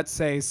 so like let's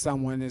say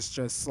someone is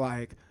just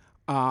like,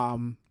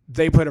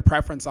 they put a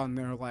preference on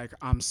there, like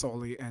I'm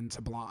solely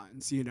into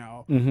blondes, you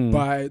know. Mhm.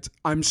 But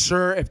I'm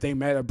sure if they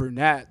met a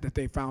brunette that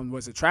they found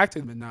was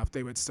attractive enough,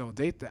 they would still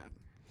date them.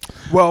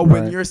 Well,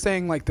 when Right. you're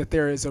saying like that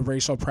there is a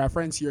racial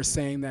preference, you're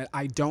saying that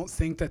I don't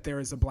think that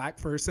there is a black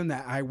person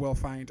that I will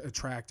find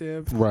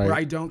attractive, Right. or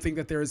I don't think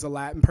that there is a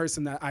Latin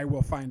person that I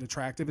will find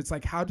attractive. It's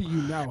like, how do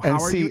you know? And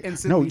How are see, you no,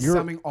 instantly you're-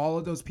 summing all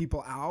of those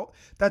people out?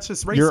 That's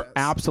just racist. You're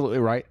absolutely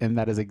right, and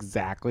that is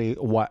exactly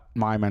what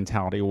my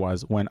mentality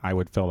was when I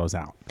would fill those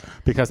out.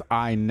 Because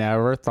I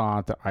never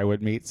thought that I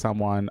would meet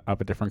someone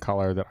of a different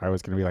color that I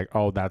was going to be like,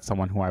 oh, that's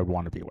someone who I would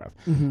want to be with.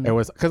 Mhm. It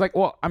was because, like,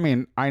 well, I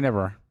mean, I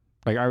never,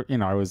 like,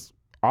 I was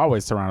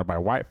always surrounded by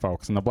white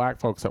folks, and the black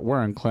folks that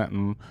were in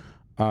Clinton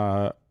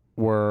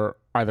were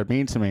either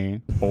mean to me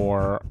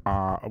or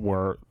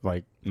were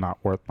like not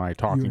worth my You're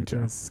talking to.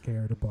 just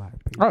scared of black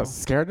people. I was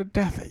scared to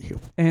death at you.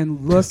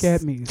 And look Just-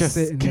 at me just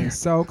sitting here scared.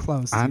 so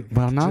close to you.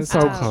 Well, not Just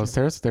so Ouch.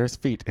 close. There's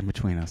feet in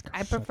between us.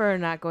 I prefer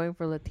not going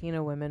for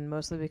Latina women,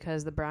 mostly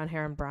because the brown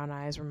hair and brown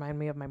eyes remind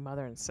me of my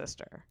mother and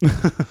sister.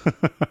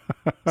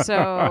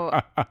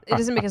 So it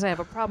isn't because I have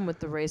a problem with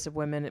the race of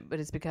women, but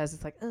it's because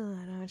it's like, oh,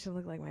 I don't want you to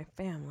look like my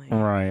family.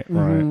 Right,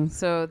 right. Mhm.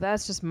 So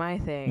that's just my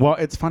thing. Well,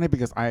 it's funny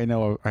because I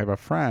have a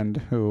friend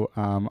who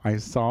I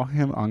saw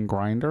him on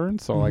Grindr, and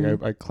so like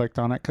I clicked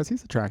on it because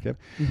he's attractive,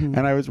 and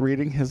I was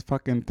reading his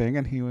fucking thing,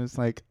 and he was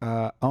like,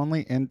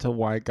 "Only into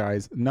white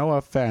guys. No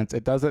offense,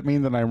 it doesn't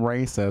mean that I'm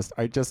racist.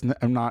 I just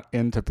am not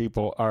into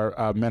people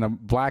or men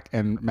of black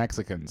and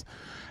Mexicans."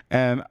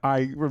 And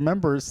I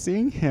remember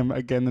seeing him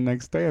again the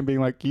next day and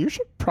being like, "You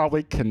should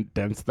probably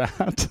condense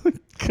that,"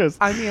 because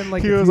I mean,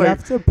 like, He if was you like-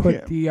 have to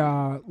put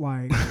yeah. the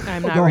like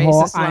I'm the not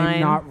whole racist "I'm line.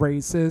 not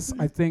racist,"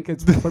 I think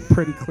it's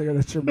pretty clear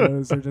that your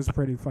motives are just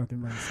pretty fucking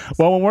racist.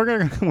 Well,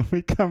 when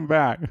we come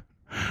back,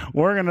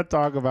 we're gonna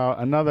talk about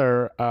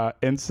another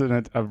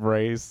incident of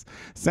race.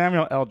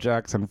 Samuel L.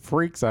 Jackson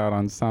freaks out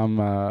on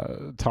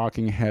some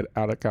talking head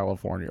out of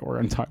California. We're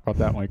gonna talk about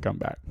that when we come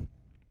back.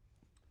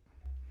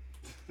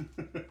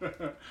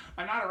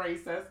 I'm not a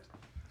racist.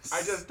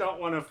 I just don't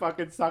want to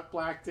fucking suck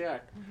black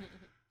dick.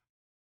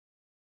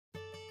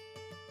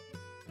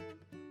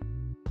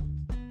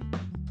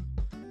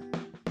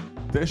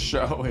 This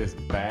show is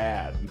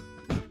bad.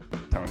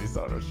 Tony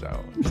Soto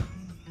show.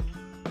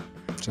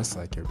 Just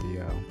like your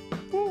BO.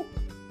 And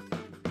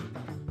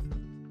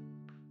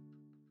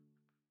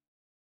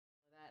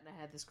I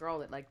had this girl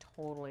that like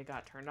totally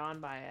got turned on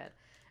by it,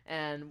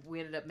 and we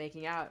ended up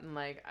making out, and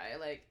like I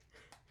like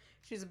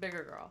she's a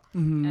bigger girl,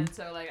 and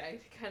so like I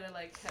kind of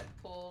like had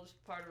pulled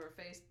part of her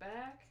face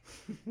back,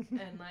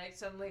 and like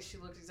suddenly she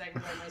looked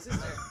exactly like my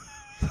sister.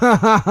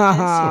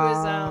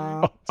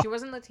 And she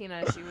wasn't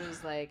Latina, she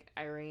was like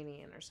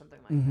Iranian or something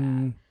like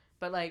that,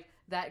 but like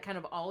that kind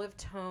of olive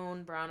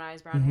tone, brown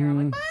eyes, brown hair.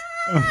 I'm like,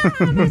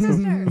 my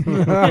sister.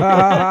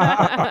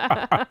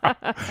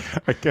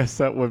 I guess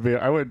that would be.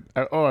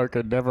 I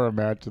could never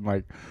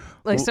imagine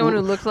Like someone who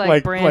looked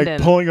like Brandon.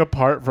 like pulling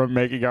apart from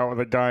making out with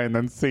a guy and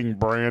then seeing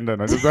Brandon.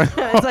 I just like, It's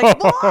like,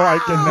 I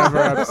can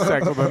never have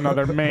sex with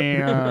another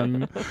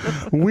man.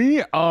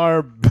 We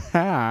are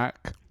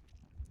back.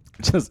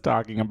 Just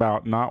talking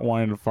about not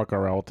wanting to fuck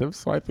our relatives,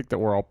 so I think that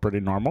we're all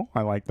pretty normal.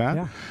 I like that.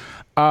 Yeah.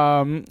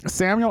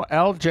 Samuel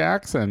L.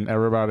 Jackson,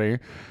 everybody,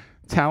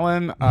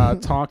 telling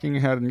talking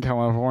head in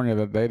California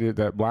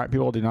that black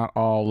people do not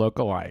all look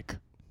alike.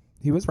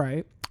 He was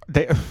right.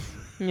 They.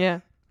 Yeah.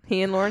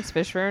 He and Lawrence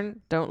Fishburne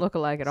don't look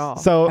alike at all.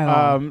 So, At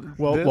all.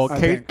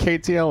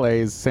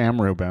 KTLA's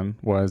Sam Rubin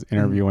was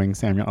interviewing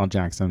Samuel L.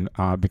 Jackson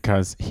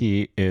because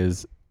he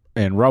is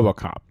in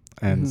RoboCop.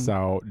 And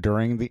so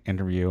during the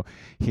interview,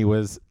 he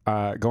was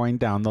going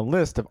down the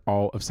list of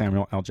all of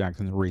Samuel L.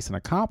 Jackson's recent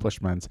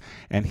accomplishments,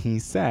 and he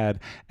said,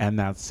 "And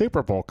that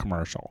Super Bowl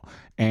commercial."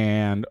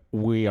 And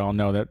we all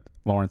know that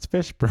Lawrence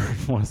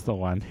Fishburne was the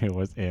one who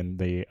was in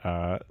the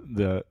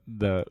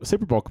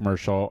Super Bowl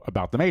commercial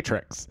about the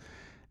Matrix,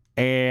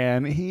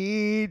 and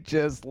he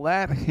just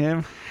let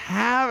him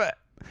have it.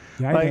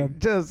 Yeah, Like,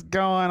 just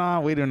going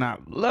on. We do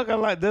not look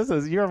alike.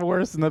 You're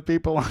worse than the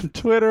people on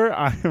Twitter.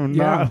 I am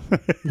not.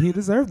 He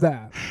deserved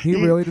that. He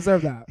really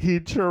deserved that. He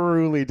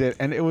truly did.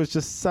 And it was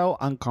just so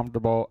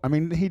uncomfortable. I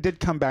mean, he did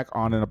come back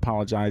on and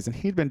apologize, and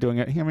he'd been doing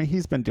it. I mean,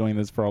 he's been doing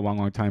this for a long,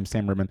 long time,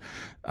 Sam Rubin.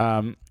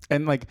 And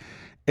like,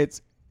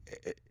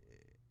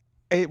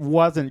 it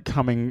wasn't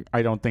coming,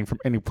 I don't think, from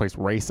any place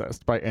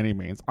racist by any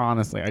means.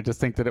 Honestly, I just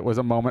think that it was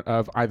a moment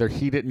of either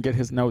he didn't get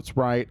his notes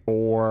right,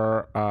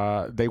 or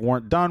they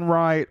weren't done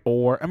right,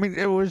 or, I mean,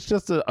 it was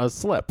just a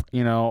slip,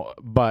 you know.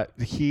 But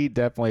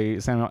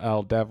Samuel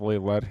L. definitely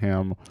let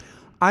him.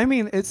 I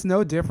mean, it's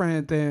no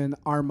different than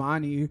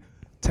Armani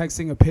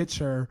texting a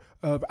picture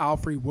of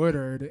Alfre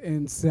Woodard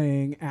and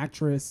saying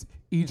actress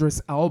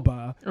Idris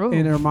Elba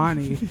in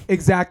Armani.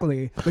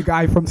 Exactly. The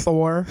guy from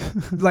Thor.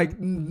 Like,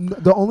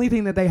 the only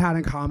thing that they had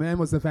in common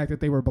was the fact that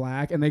they were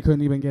black and they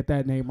couldn't even get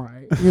that name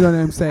right. You know what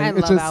I'm saying? I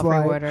It's love just Alfre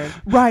like, Woodard.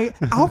 Right.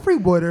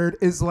 Alfre Woodard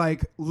is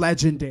like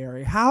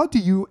legendary. How do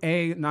you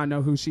A, not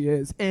know who she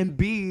is, and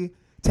B,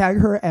 tag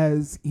her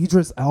as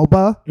Idris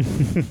Elba?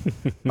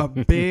 A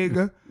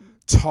big,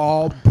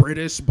 tall,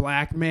 British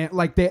black man.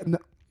 Like that.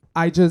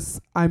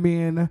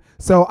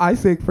 So I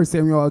think for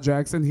Samuel L.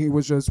 Jackson, he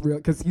was just real,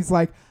 because he's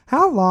like,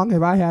 how long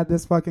have I had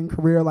this fucking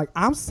career? Like,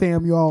 I'm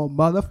Samuel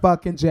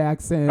motherfucking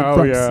Jackson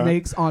from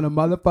Snakes on a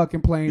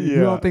motherfucking Plane.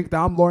 You don't think that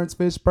I'm Lawrence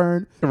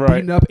Fishburne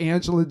beating up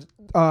Angela?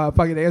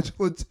 Fucking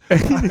Angela.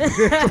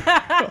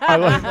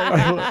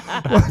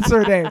 What's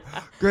her name?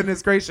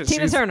 Goodness gracious.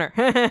 Tina Turner.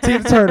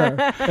 Tina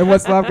Turner. And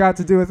what's love got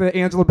to do with it?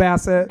 Angela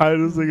Bassett. I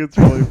just think it's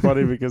really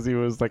funny because he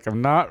was like,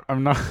 I'm not.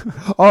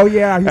 Oh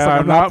yeah, he's like,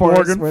 I'm not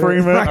Morgan Forrest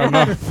Freeman. Whitaker. I'm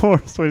not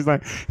Forrest.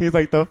 He's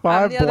like the I'm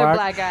five the other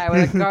black guy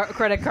with a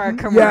credit card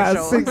commercial.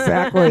 Yes,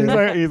 exactly.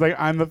 He's like,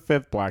 I'm the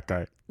fifth black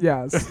guy.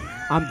 Yes,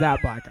 I'm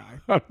that black guy.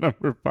 I'm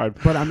number 5.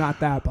 But I'm not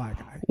that black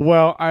guy.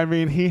 Well, I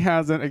mean, he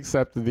hasn't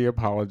accepted the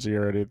apology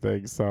or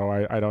anything, so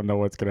I don't know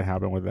what's going to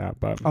happen with that.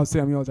 But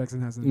Samuel L.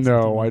 Jackson hasn't.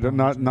 no, I don't.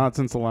 Not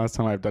since the last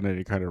time I've done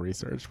any kind of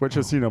research, which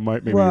is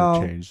maybe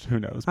Well, changed. Who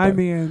knows? I But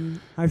mean,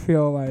 I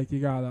feel like you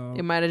gotta.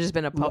 It might have just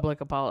been a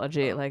public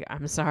apology, like,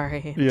 I'm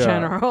sorry in Yeah.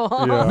 general.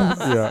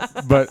 yeah.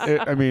 But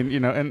I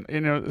mean,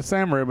 and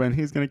Sam Rubin,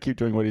 he's going to keep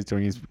doing what he's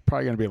doing. He's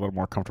probably going to be a little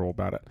more comfortable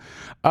about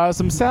it.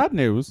 Some sad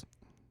news.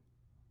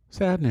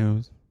 Sad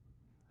news.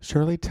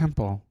 Shirley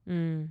Temple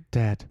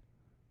dead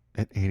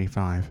at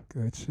 85.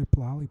 Good shit,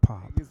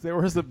 lollipop. Because there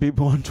were some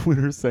people on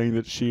Twitter saying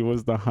that she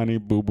was the honey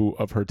boo boo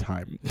of her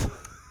time.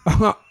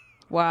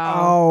 Wow.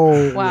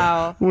 Oh.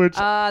 Wow. Which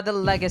the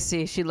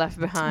legacy she left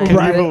behind. Can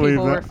you that believe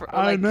people that?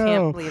 I know.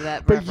 can't believe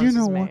that. But you reference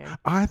know was what? made.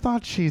 I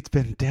thought she's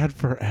been dead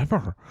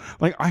forever.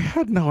 Like, I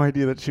had no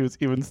idea that she was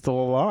even still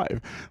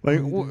alive.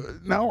 Like,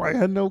 no, I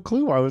had no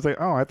clue. I was like,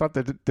 oh, I thought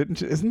that didn't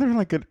she? Isn't there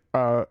like an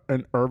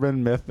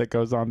urban myth that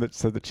goes on that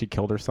says that she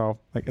killed herself?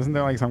 Like, isn't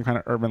there like some kind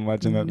of urban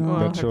legend that, No. Well,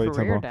 that her Shirley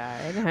career Temple?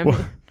 died. I Well,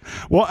 mean,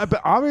 well,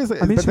 but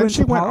obviously, I mean, but she then went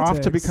she into went off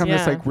to politics. become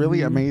this Yeah. like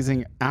really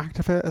amazing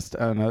activist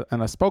and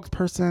a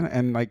spokesperson,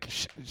 and like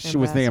she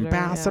was the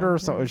ambassador. yeah.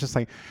 So it was just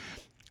like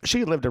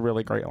she lived a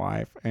really great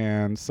life,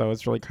 and so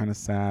it's really kind of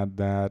sad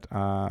that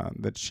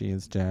that she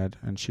is dead,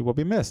 and she will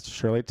be missed.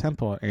 Shirley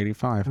Temple at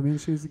 85. I mean,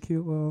 she's a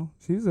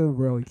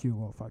really cute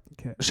little fucking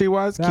kid. She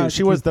was That cute. was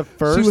She was the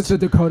first. She was the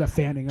Dakota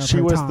Fanning of she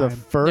her was time. the There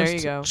you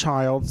first go.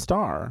 child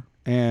star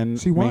in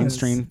She was.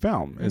 mainstream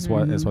film. Is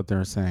what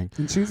they're saying.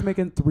 And she was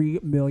making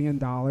 $3 million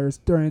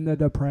during the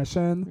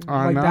Depression.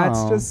 I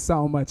That's know. just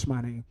so much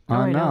money. I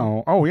I know.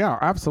 know. Oh yeah,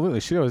 absolutely.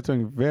 She was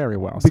doing very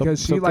well.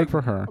 Because so she good like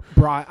for her.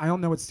 I don't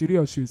know what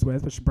studio she was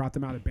with, but she brought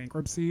them out of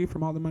bankruptcy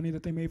from all the money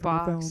that they made from the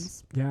Fox.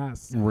 films.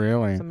 Yes.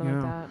 Really. something Yeah.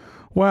 like that.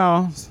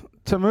 Well,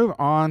 to move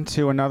on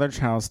to another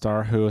child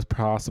star who is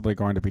possibly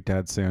going to be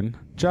dead soon,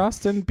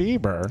 Justin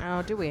Bieber.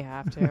 Oh, do we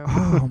have to?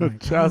 Oh my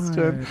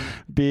Justin God.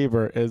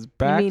 Bieber is You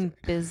back. mean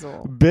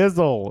Bizzle?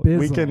 Bizzle.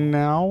 We Bizzle. can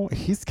now.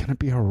 He's gonna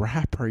be a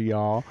rapper,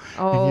 y'all.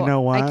 Oh, you know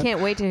what? I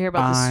can't wait to hear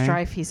about the I-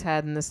 strife he's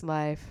had in this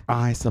life.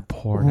 I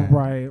support it.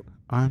 Right.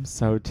 I'm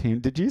so team.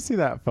 Did you see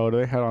that photo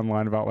they had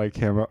online about like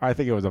him? I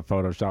think it was a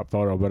Photoshop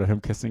photo, but of him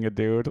kissing a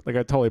dude. Like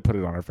I totally put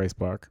it on our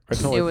Facebook.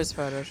 It was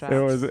Photoshop.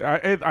 It was.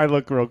 I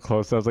looked real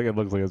close. I was like, it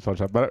looks like it's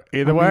Photoshop. But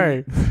either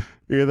way.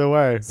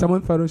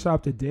 Someone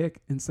photoshopped a dick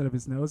instead of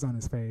his nose on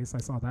his face. I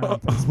saw that on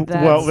Facebook.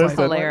 That's Well, listen.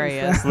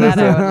 hilarious. Listen. That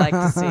I would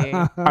like to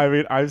see. I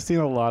mean, I've seen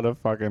a lot of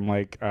fucking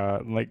like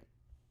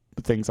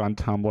things on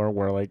Tumblr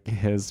where like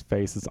his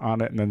face is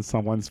on it and then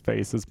someone's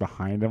face is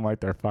behind him like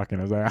they're fucking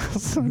his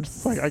ass. I'm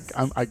just like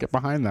I get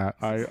behind that.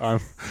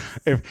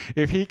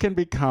 If he can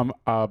become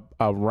a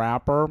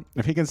rapper,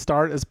 if he can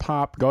start as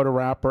pop, go to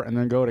rapper, and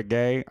then go to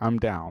gay, I'm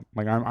down.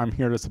 Like I'm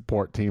here to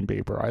support Team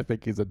Bieber. I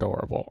think he's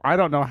adorable. I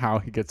don't know how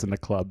he gets into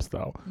clubs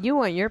though. You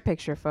want your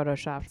picture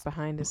photoshopped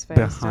behind his face,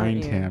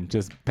 Behind don't you? him,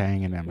 just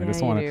banging him. I Yeah,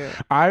 just you want do.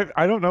 to.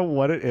 I don't know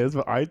what it is,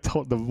 but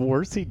the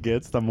worse he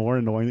gets, the more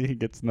annoying he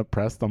gets in the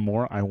press, the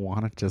more I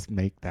want to just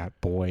make that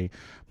boy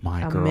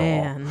my A girl.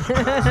 man.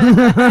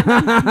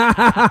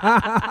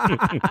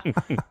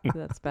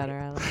 That's better.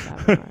 I like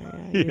that more.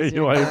 Yeah, Yeah, he's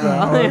you your like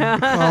girl. that?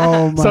 Yeah.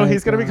 Oh my So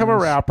he's gonna become a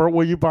gosh. rapper.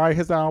 Will you buy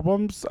his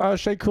albums,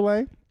 Shea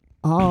Coulee?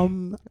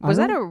 Was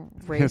that a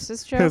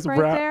racist joke his right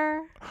rap-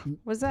 there?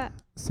 Was that?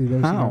 See, there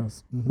How? she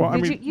goes. Mhm. Well, I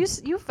Did mean,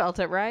 you felt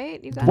it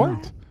right? You got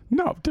what?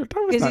 No, dude, that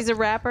was Because not. he's a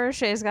rapper.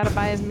 Shay's got to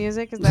buy his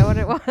music. Is that what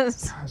it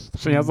was? Gosh,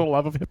 She has a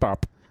love of hip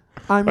hop.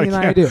 I mean,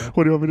 I can't- do.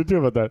 What do you want me to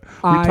do about that?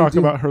 We I talk do.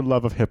 about her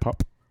love of hip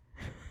hop.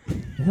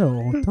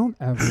 Ew, don't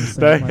ever say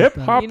The it like hip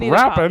that. hop You need a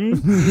pop. rapping.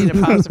 You need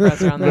a pop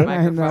suppressor on the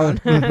I know.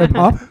 microphone. Hip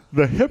hop.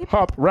 The hip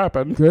hop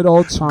rapping. Good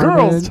old charming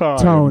Girls time.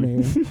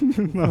 Tony.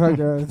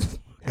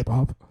 Hip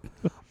hop.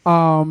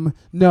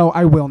 No,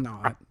 I will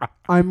not.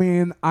 I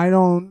mean, I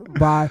don't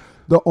buy.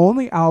 The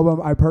only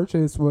album I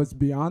purchased was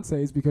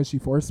Beyonce's because she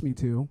forced me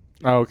to.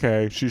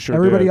 Okay, she sure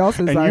Everybody did.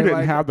 else's, and I you didn't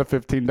like- have the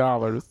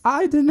 $15.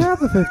 I didn't have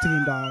the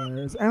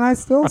 $15, and I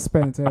still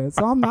spent it.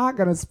 So I'm not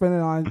gonna spend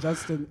it on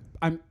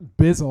I'm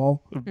Bizzle.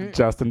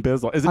 Justin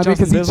Bizzle. Is it I mean,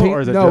 'cause Justin he Bizzle changed-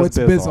 or is it no, just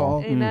it's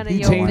Bizzle. Ain't none of He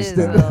your changed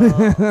it.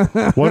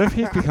 bizzle. What if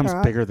he becomes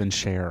bigger than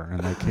Cher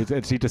and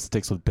like he just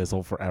sticks with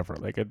Bizzle forever?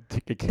 Like it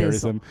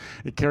carries Bizzle. him.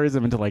 It carries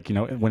him into like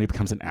when he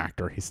becomes an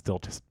actor, he's still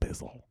just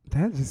Bizzle.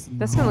 That's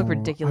gonna look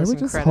ridiculous I would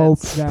in just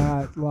credits. hope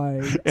that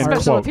like In our-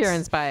 Special quotes.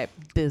 appearance by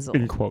Bizzle.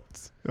 In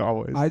quotes,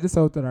 always. I just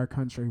hope that our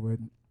country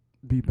would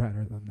be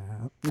better than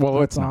that. Well,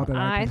 That's it's all not. that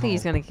I can think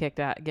he's hope.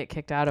 gonna get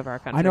kicked out of our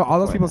country. I know all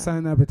those before people that.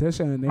 signing that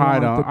petition. And they I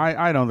want don't. the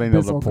I don't think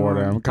they'll Bizzle deport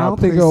gone. him. I God, don't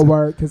think please- it'll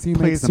work because he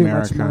please, makes too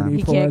much America. money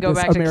He for can't go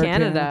this back to American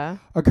Canada.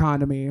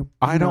 economy.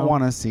 I you don't know.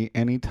 want to see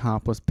any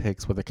topless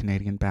pics with a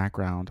Canadian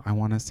background. I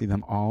want to see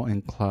them all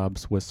in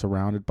clubs with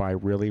surrounded by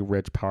really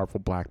rich,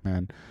 powerful black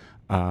men.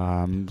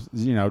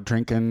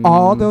 Drinking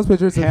all those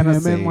pictures of him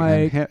Hennessy and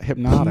like P.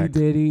 hypnotic.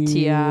 Diddy,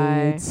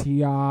 T.I.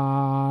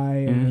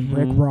 and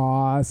Rick Mhm.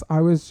 Ross.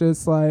 I was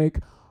just like,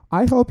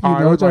 I hope you I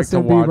know would like to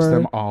Justin watch Bieber.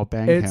 them all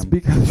bang It's him.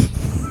 because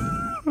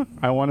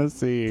I want to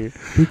see.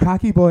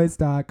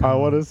 BeCockyBoys.com. I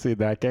want to see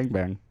that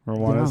gangbang. I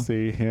want to Yeah.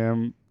 see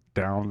him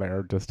down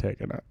there just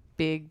taking it.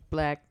 Big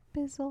black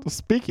Bizzle.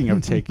 Speaking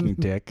of taking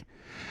dick,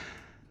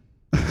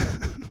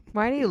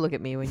 Why do you look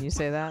at me when you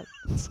say that?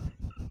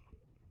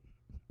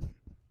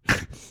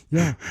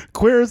 Yeah.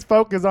 Queer as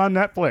Folk is on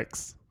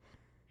Netflix.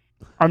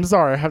 I'm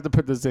sorry, I have to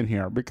put this in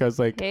here because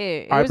Hey,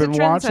 it I've was a been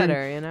watching-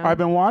 trendsetter, you know. I've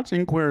been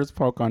watching Queer as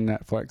Folk on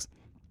Netflix,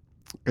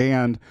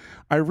 and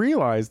I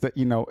realized that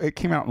it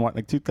came out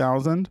in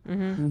 2000.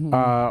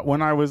 Mhm.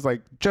 When I was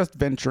just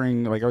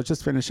venturing, I was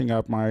just finishing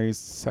up my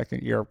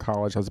second year of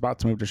college. I was about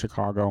to move to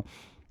Chicago,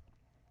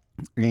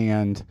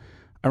 and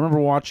I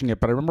remember watching it,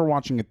 but I remember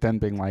watching it then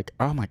being like,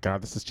 oh my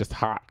God, this is just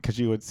hot, because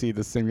you would see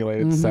the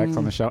simulated sex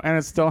on the show, and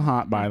it's still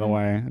hot, by the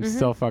way. It's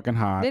still fucking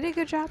hot. They did a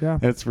good job. Yeah.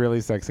 It's really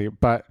sexy.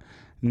 But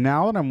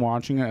now that I'm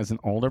watching it as an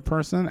older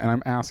person, and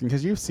I'm asking,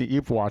 because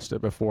you've watched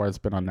it before, it's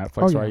been on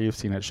Netflix, Oh, yeah. right? You've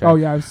seen it, Shay. Oh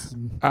yeah.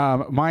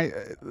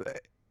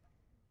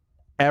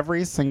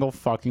 Every single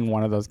fucking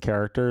one of those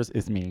characters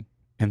is me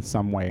in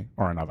some way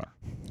or another.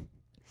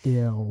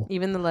 Ew.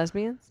 Even the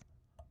lesbians.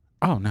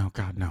 Oh no,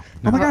 God, no.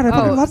 Oh my God, I Oh,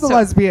 fucking love the so-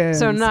 lesbians.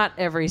 So not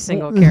every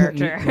single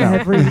character. No,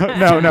 Every-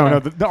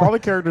 no. All the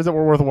characters that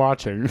were worth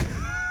watching.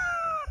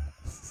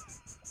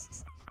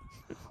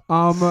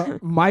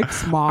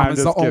 Mike's mom I'm is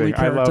the just only kidding.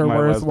 I love character my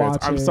worth lesbians.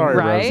 watching. I'm sorry,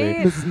 Right? Rosie.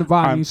 Mrs.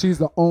 Navani, I'm- she's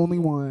the only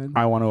one.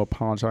 I want to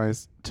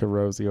apologize to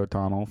Rosie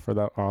O'Donnell for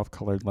that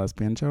off-colored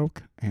lesbian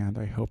joke, and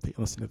I hope that you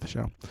listen to the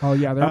show. Oh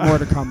yeah, there's more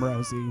to come,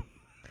 Rosie. I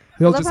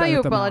He'll love just how you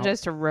edit them out.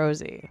 apologize to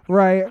Rosie,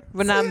 Right.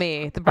 but not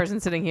me, the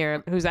person sitting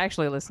here who's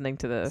actually listening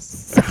to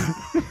this.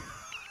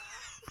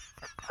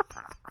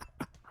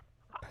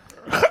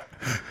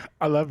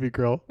 I love you,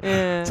 girl.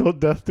 Yeah. Till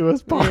death do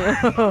us part.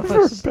 Yeah.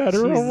 For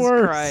better or Jesus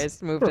worse.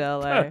 Christ, move to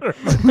LA.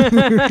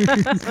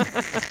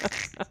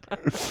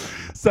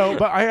 So,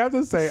 but I have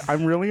to say,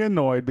 I'm really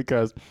annoyed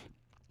because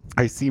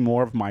I see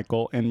more of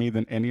Michael in me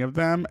than any of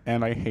them,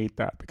 and I hate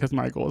that because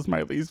Michael is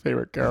my least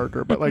favorite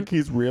character. But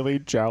he's really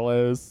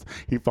jealous.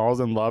 He falls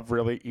in love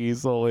really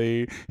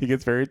easily. He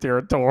gets very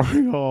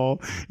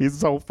territorial. He's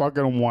so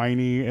fucking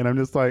whiny, and I'm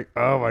just like,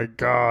 oh my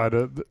God,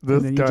 this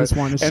And then guy. you just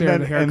want to And share then-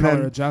 the hair and color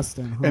then- of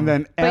Justin. Huh? And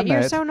then But Emmett.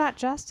 you're so not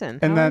Justin.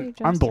 and How are then you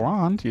I'm Justin?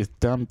 blonde, you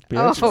dumb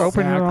bitch. Oh,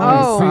 Open your exactly.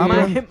 eyes.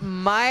 Oh,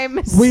 my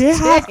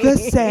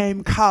mistake.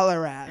 same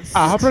color as.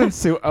 Albert and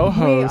Sue We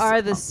Ojos.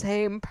 are the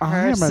same I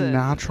am person. a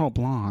natural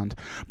blonde,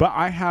 but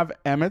I have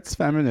Emmett's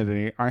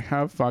femininity. I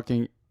have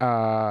fucking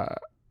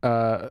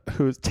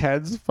who's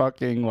Ted's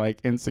fucking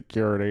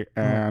insecurity,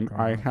 and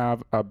I God.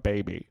 have a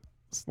baby.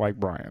 like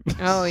Brian.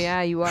 Oh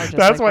yeah, you are. Just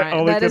That's like my Brian.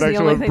 only That is the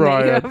connection only with thing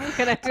that you Brian. have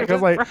connected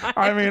Because with like Brian.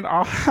 I mean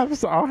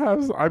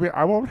I mean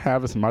I won't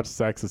have as much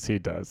sex as he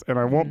does, and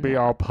I won't be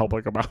all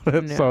public about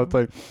it. So No. it's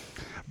like,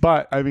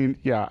 but I mean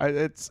yeah,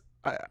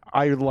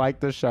 I like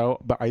the show,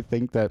 but I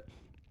think that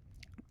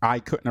I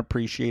couldn't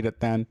appreciate it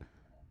then.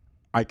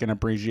 I can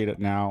appreciate it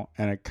now,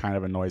 and it kind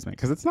of annoys me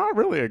because it's not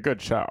really a good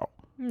show.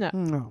 No,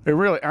 No. It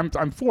really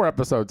I'm 4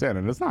 episodes in,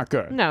 and it's not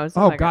good. no, it's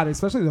not Oh that God, good.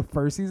 especially the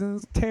first season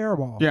is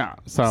terrible. Yeah.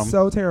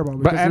 So terrible.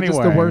 but Because they're just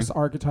the anyway. worst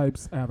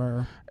archetypes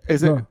ever.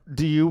 Is it? Yeah.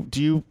 Do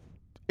you?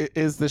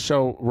 Is the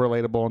show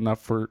relatable enough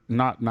for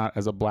not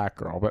as a black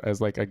girl, but as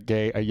like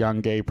a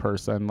young gay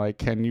person? Like,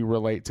 can you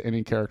relate to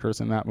any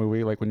characters in that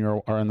movie? Like when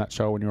you were in that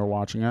show when you were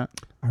watching it?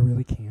 I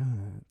really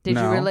can't. Did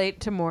No. you relate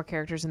to more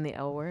characters in the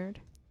L Word?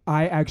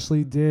 I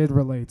actually did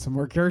relate to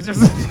more characters.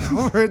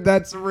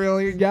 That's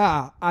really,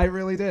 yeah, I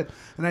really did.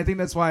 And I think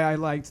that's why I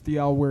liked the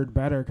L Word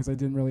better, because I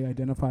didn't really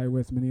identify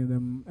with many of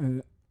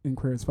them in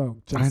Queer as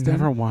Folk. Justin, I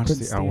never watched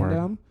couldn't the L stand Word.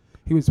 him.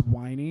 He was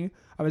whiny.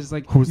 I was just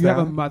like, Who's you have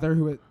that? a mother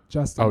who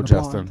Justin. Oh, the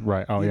Justin, blonde.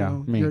 right? Oh You yeah,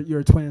 know, me. You're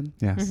a twin.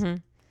 Yes, Mm-hmm.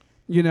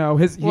 You know,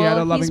 he had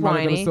a loving he's mother.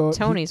 But whiny. still,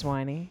 Tony's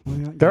whiny.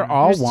 they're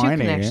all There's two whiny.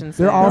 connections.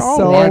 They're there. all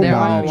so yeah, they're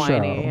all whiny.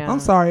 whiny. Yeah. I'm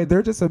sorry,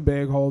 they're just a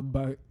big old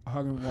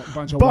hugging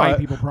bunch of But- white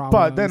people problems.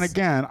 But then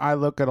again, I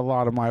look at a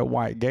lot of my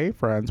white gay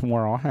friends when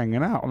we're all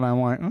hanging out, and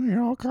I'm like, oh,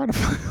 you're all kind of.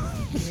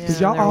 Yeah,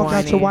 because y'all they're all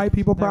got your whiny. white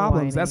people They're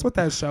problems. whiny. That's what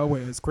that show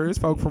is. Queer as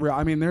Folk for real.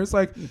 I mean, there's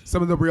like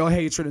some of the real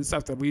hatred and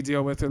stuff that we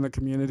deal with in the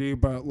community,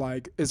 but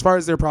like as far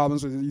as their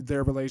problems with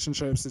their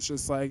relationships, it's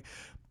just like,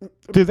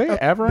 Do they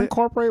ever they-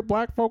 incorporate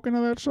black folk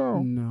into that show?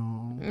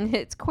 no.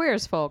 It's queer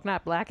as folk,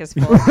 not black as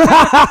folk.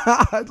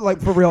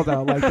 Like for real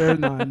though, like they're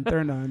none.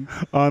 They're none.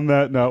 On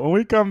that note, when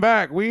we come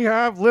back, we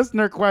have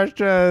listener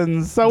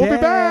questions. So we'll be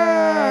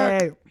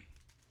back. Yay!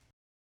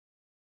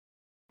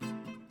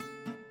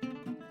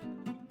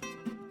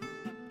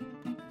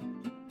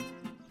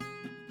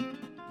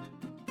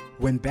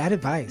 When bad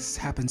advice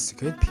happens to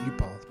good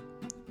people,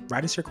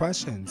 write us your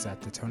questions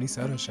at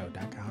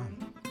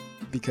thetonysotoshow.com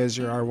because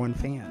you're our one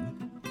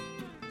fan.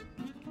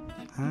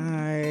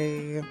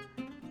 Hi.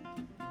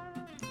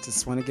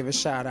 Just want to give a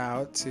shout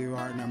out to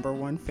our number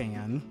one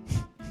fan,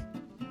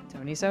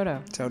 Tony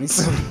Soto. Tony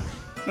Soto.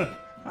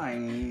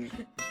 Hi.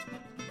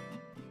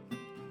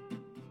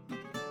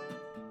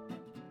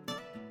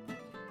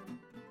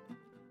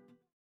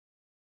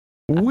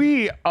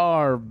 We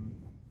are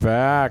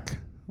back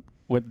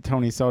with the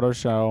Tony Soto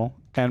Show,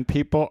 and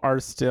people are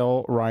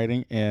still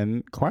writing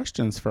in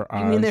questions for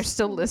us. You mean they're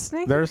still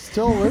listening? They're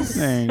still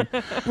listening.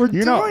 We're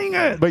doing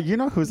it. But you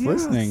know who's Yes.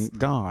 listening?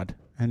 God.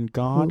 And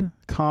God Who?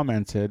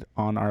 commented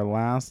on our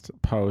last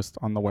post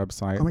on the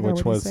website, Oh my God,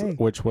 which what'd he say?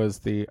 which was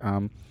the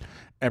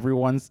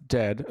everyone's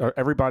dead or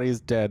everybody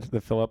is dead,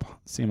 the Philip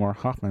Seymour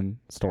Hoffman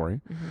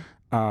story.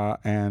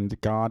 Mm-hmm. And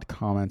God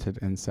commented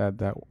and said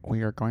that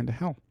we are going to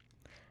hell.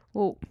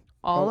 Well,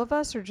 all of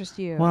us or just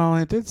you? Well,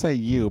 it did say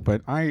you,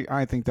 but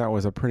I think that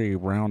was a pretty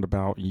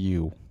roundabout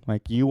you.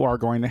 Like, you are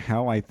going to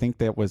hell. I think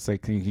that was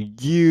like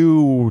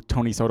you,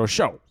 Tony Soto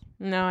show.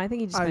 no, I think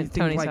he just I meant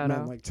think Tony like Soto.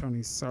 meant like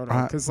Tony Soto,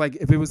 Uh, because like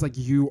if it was like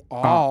you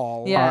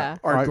all Yeah.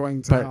 are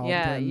going to but- hell,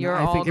 Yeah, then you're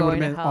I all think it would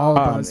going have to been hell. all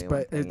of Um, us,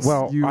 but it's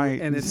well, you I-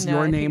 and it's No, your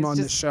I think name it's on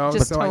just- the show.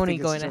 just so I Tony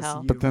think going it's to just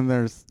hell. you. But then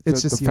there's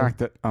It's the just you. fact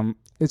that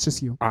It's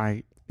just you.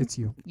 It's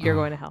you. You're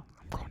going to hell.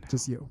 I'm going to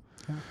Just you.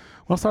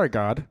 Well, sorry,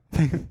 God,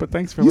 but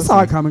thanks for You listening.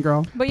 saw it coming,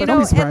 girl. But you don't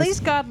know, be surprised. at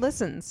least God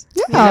listens.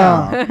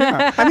 Yeah.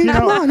 Yeah. I mean, You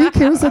come know, on. He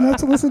cares enough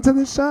to listen to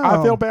this show.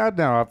 I feel bad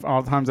now.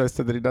 All the times I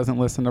said that he doesn't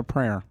listen to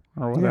prayer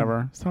or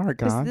whatever. Sorry,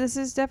 This, God. this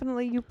is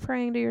definitely you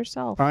praying to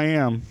yourself. I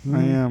am.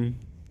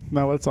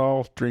 Now let's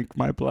all drink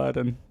my blood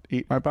and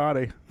eat my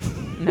body.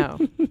 No,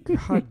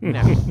 God,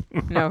 no,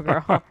 no,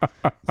 girl.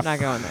 Not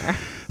going there.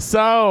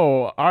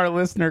 So, our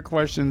listener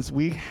questions,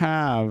 we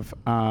have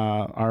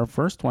our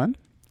first one,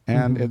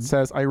 and it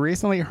says, I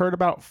recently heard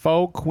about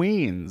faux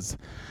queens,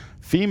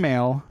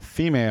 female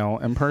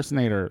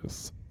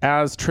impersonators.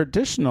 As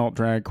traditional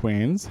drag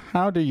queens,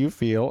 how do you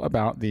feel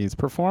about these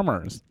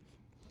performers?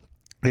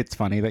 It's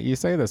funny that you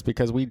say this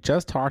because we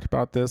just talked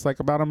about this like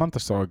about a month or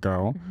so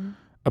ago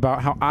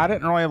about how I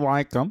didn't really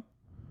like them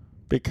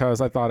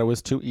because I thought it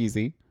was too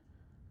easy.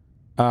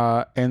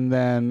 And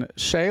then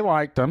Shay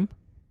liked them.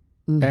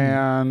 Mhm.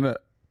 And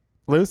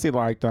Lucy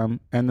liked them,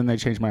 and then they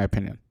changed my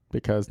opinion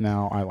because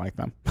now I like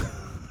them.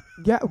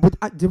 Yeah,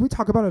 but did we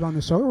talk about it on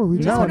the show, or were we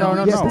just No, having- no,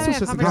 no, yeah, no. this was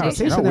just a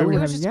conversation No, that we we were were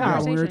having. just Yeah,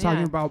 when we were conversation, talking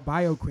yeah. about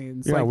bio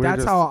queens. Yeah, Like we were that's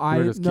just- how we I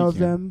were just know of geeking.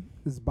 them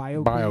is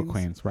bio Bio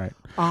queens. queens,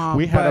 right?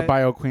 We had a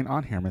bio queen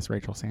on here, Miss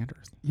Rachel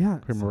Sanders. Yeah,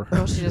 Remember her?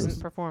 Well, she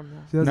doesn't perform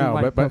though. She doesn't No,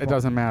 like but it perform.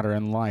 doesn't matter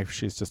in life.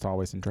 She's just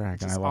always in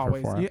drag, and I Just love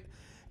always. her for it. Yeah.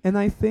 And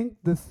I think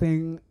the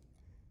thing,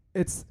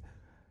 it's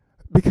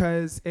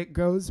because it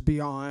goes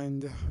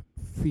beyond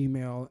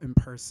female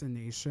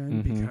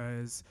impersonation, Mhm.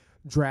 because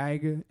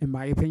drag, in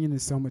my opinion,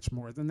 is so much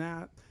more than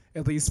that.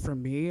 At least for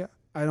me,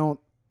 I don't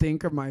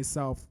think of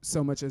myself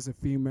so much as a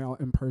female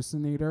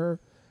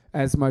impersonator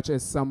as much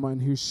as someone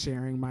who's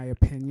sharing my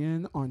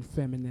opinion on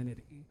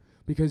femininity,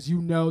 because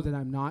you know that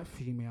I'm not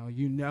female.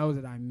 You know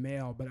that I'm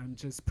male, but I'm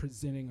just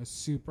presenting a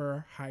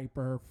super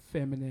hyper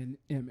feminine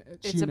image.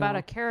 It's about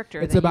a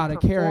character. It's that about you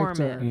a perform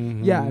character.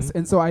 in. Yes.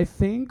 And so I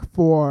think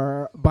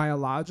for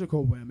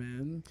biological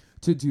women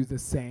to do the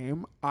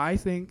same, I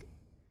think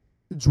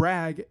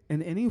drag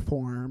in any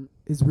form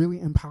is really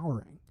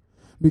empowering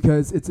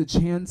because it's a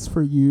chance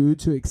for you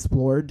to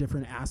explore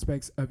different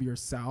aspects of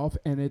yourself.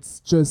 And it's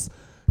just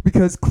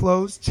because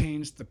clothes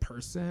change the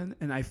person.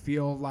 And I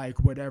feel like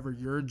whatever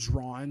you're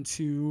drawn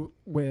to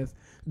with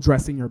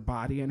dressing your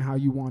body and how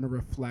you want to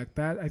reflect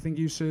that, I think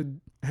you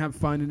should have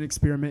fun and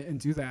experiment and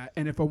do that.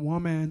 And if a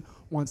woman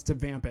wants to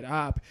vamp it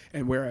up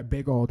and wear a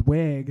big old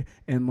wig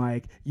and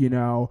like,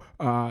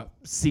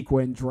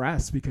 sequin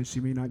dress because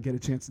she may not get a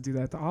chance to do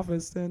that at the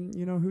office, then,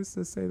 who's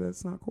to say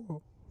that's not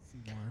cool?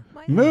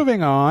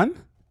 Moving on.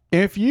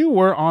 If you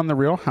were on The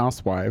Real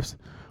Housewives,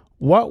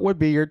 what would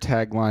be your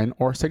tagline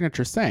or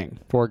signature saying?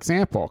 For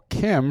example,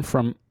 Kim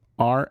from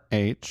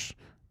RH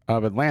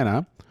of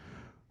Atlanta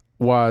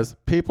was,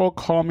 "People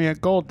call me a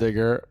gold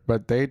digger,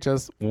 but they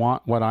just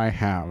want what I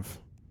have."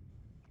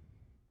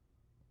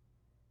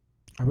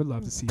 I would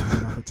love to see you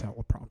off a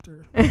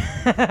teleprompter.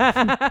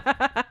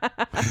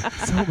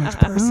 So much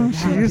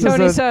personality.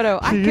 Tony Soto,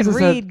 I can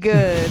read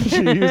good.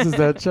 She uses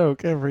that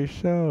joke every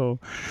show.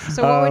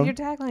 So what would your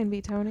tagline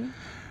be, Tony?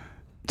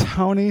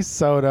 Tony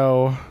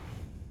Soto,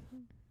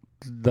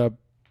 the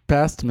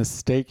best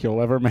mistake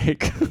you'll ever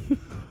make.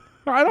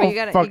 I don't you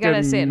gotta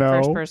fucking say it in know.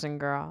 first person,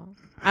 girl.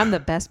 I'm the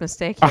best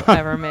mistake you'll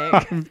ever make.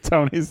 I'm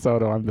Tony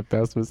Soto. I'm the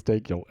best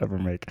mistake you'll ever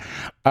make.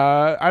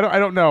 I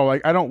don't know.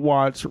 Like, I don't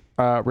watch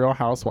Real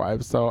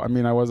Housewives, so I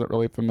mean, I wasn't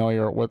really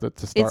familiar with it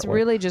to start It's with.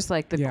 really just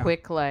like the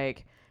quick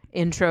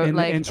intro, In the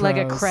like a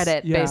intros,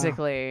 credit, yeah.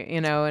 basically,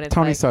 and it's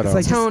Tony like Soto. It's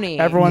like Tony.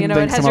 everyone it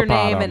thinks has I'm your a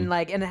name bottom.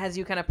 and it has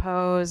you kind of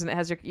pose, and it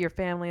has your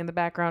family in the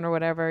background or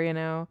whatever,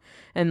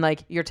 and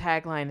like your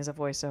tagline is a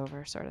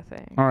voiceover sort of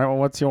thing. All right. Well,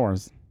 what's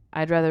yours?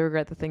 I'd rather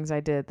regret the things I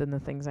did than the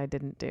things I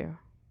didn't do.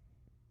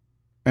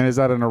 And is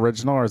that an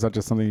original, or is that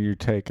just something you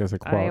take as a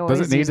quote? Does always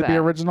it need use to be that.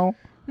 original?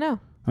 No,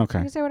 Okay.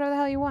 you can say whatever the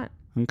hell you want.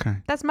 Okay.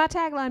 That's my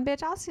tagline,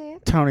 bitch. I'll see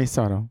it. Tony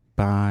Soto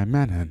by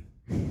Menon.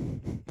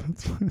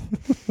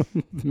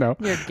 No.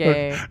 You're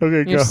gay.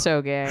 Okay, You're go.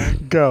 so gay.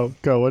 Go.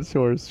 What's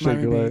yours? Shake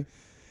Mine your would be, leg.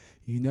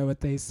 you know what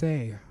they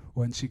say,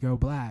 once you go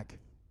black,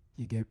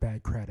 you get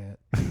bad credit.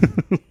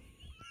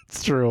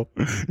 It's true.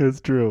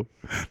 It's true.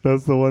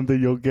 That's the one thing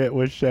you'll get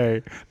with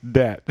Shay.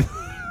 Debt.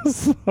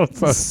 so,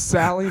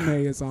 Sally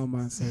Mae is on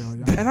my sale,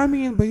 y'all. And I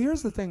mean, but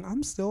here's the thing,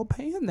 I'm still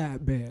paying that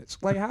bitch.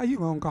 Like, how you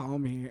gonna call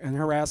me and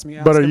harass me?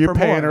 but are asking you for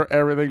paying more? her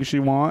everything she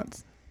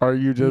wants? Or are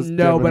you just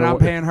No, giving but her I'm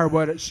what- paying her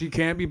what she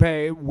can't be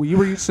paid. We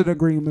reached an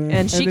agreement,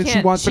 And she then can't.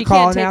 she wants she to call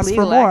can't and take ask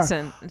for legal more.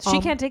 action.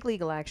 She can't take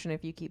legal action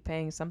if you keep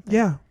paying something.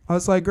 Yeah, I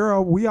was like,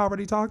 girl, we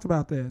already talked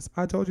about this.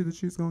 I told you that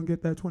she's gonna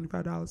get that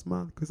 $25 a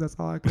month because that's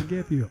all I can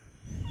give you.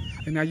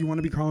 And now you want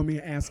to be calling me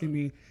and asking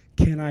me,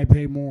 can I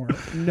pay more?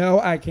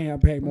 No, I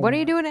can't pay more. What are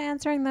you doing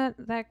answering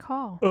that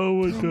call? Oh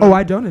my god. Oh,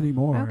 I don't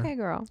anymore. Okay,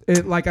 girl.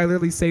 It like I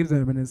literally saved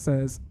them and it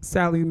says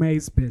Sally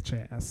Mae's bitch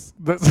ass.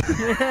 That's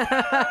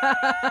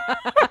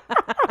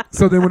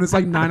So then when it's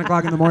like 9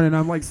 o'clock in the morning,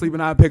 I'm like sleeping.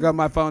 I pick up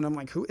my phone. I'm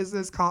like, who is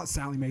this call?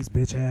 Sally Mae's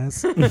bitch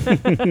ass.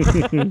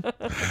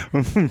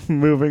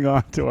 Moving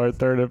on to our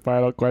third and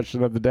final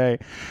question of the day.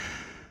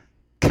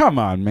 Come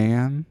on,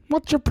 man.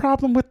 What's your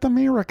problem with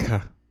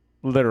America?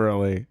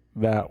 Literally,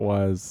 that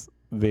was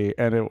the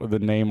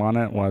name on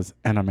it was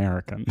An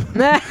American.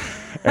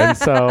 And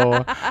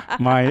so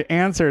my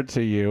answer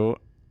to you,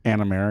 An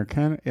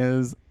American,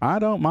 is I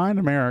don't mind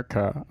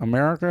America.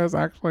 America is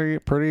actually a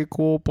pretty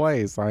cool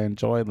place. I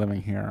enjoy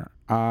living here.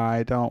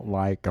 I don't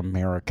like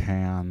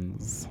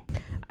Americans.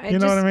 You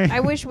know what I mean?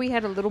 I wish we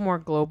had a little more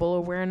global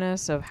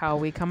awareness of how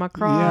we come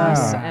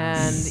across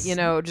Yes.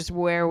 and, just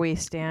where we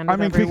stand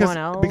with everyone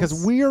else.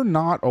 because we are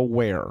not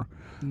aware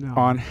No.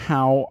 on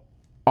how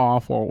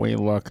awful we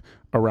look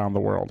around the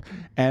world,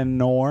 and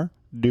nor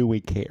do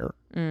we care.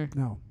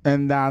 No.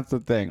 And that's the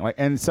thing. Like,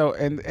 and so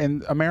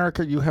in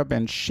America, you have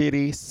been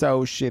shitty,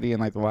 so shitty in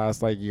like the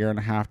last like year and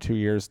a half, 2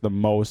 years, the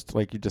most.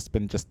 Like, you've just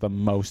been the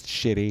most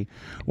shitty,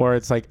 where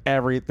it's like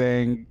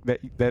everything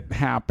that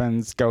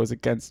happens goes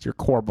against your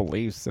core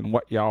beliefs and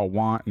what y'all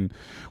want. And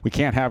we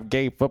can't have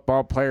gay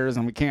football players,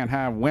 and we can't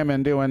have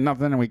women doing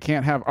nothing, and we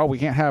can't have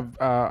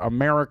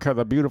America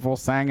the Beautiful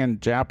sang in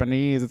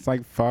Japanese. It's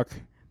like, fuck.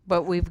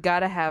 But we've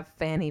got to have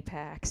fanny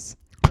packs.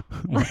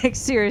 Like,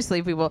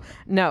 seriously, people,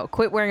 no,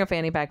 quit wearing a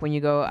fanny pack when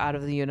you go out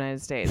of the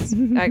United States.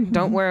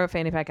 Don't wear a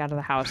fanny pack out of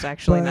the house,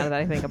 actually, now that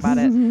I think about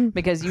it,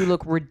 because you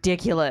look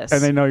ridiculous.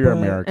 And they know you're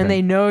But- American. And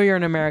they know you're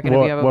an American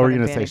if you have a what were you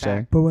fucking gonna fanny say, Shay?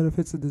 pack. But what if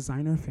it's a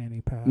designer fanny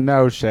pack?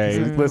 No, Shay.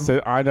 Mm.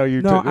 Listen, I know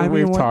you. No, I mean,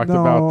 we've talked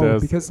about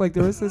this. because like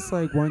there was this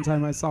like one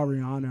time I saw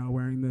Rihanna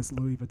wearing this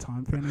Louis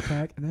Vuitton fanny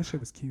pack, and that shit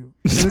was cute.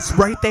 And it's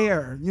right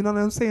there. You know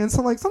what I'm saying?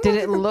 So like, sometimes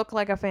Did it you look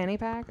like a fanny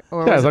pack,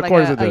 or Yes, was it of like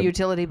course it a did.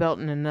 utility belt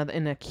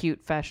in a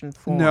cute fashion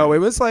form? No, No, it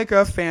was like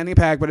a fanny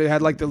pack, but it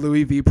had like the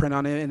Louis V print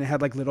on it, and it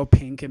had like little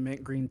pink and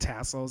mint green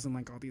tassels and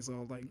like all these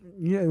little like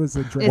it was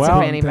a dress. It's a well,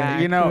 fanny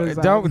pack. you know, It was,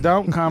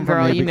 don't come for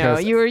Girl, me you know,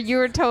 because you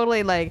were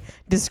totally like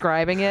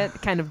describing it,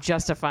 kind of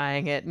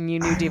justifying it, and you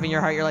knew deep in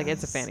your heart, you're like,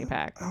 it's a fanny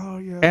pack. Oh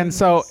yeah. And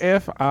so,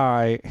 if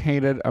I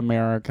hated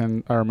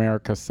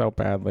America so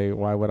badly,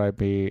 why would I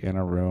be in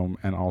a room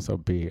and also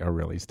be a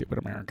really stupid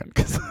American?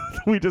 Because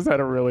we just had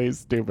a really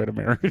stupid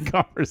American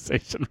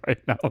conversation right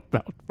now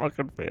about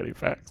fucking fanny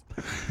packs.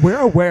 We're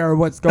aware of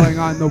what's going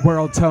on in the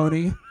world,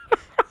 Tony.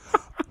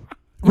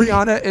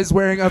 Rihanna is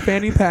wearing a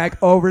fanny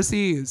pack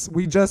overseas.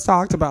 We just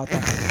talked about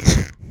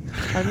that.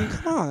 I mean,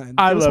 come on.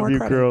 I Give us love more you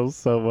credit. girls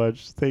so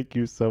much. Thank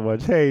you so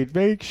much. Hey,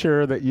 make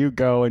sure that you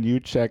go and you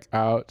check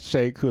out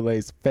Shea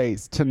Coulee's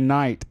face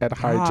tonight at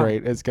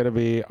Hydrate. It's going to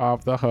be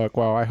off the hook.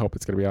 Well, I hope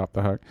it's going to be off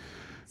the hook.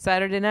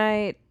 Saturday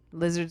night,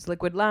 Lizard's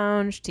Liquid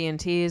Lounge,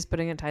 TNT is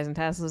putting it, Ties and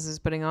Tassels is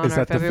putting on Is our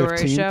that the February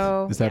 15th?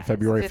 show. Is that it's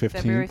February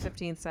February 15th?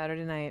 15th,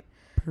 Saturday night.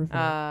 Perfect.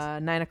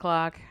 9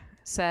 o'clock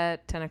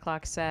set, 10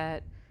 o'clock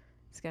set.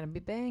 It's going to be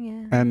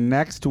banging. And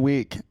next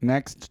week,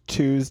 next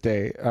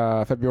Tuesday,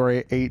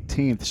 February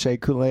 18th, Shea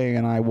Coulee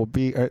and I will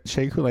be,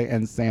 Shea Coulee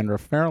and Sandra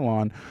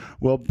Fairlawn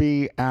will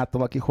be at the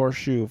Lucky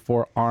Horseshoe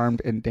for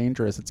Armed and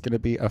Dangerous. It's going to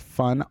be a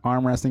fun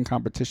arm wrestling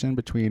competition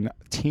between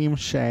Team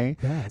Shea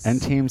Yes.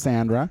 and Team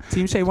Sandra.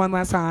 Team Shea won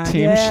last time.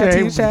 Team Yeah, Shea,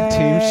 Team Shea.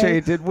 Team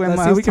Shea did win Let's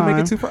last see if we can time.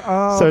 make it 2 for.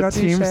 Oh, So go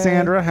Team Shea.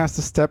 Sandra has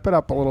to step it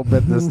up a little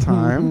bit this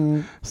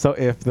time. So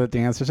if the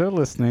dancers are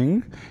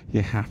listening,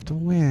 you have to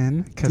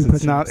win because Do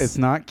it's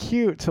not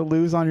cute to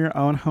lose on your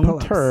own home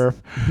Pull-ups.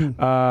 turf.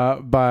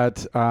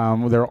 But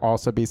there will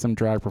also be some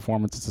drag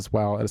performances as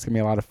well. It's gonna be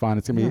a lot of fun.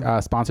 It's gonna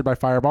be sponsored by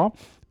Fireball.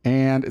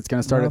 And it's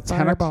going to start Love at 10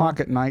 Fireball. o'clock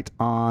at night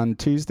on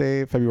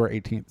Tuesday, February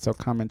 18th. So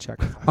come and check.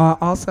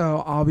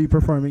 Also, I'll be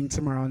performing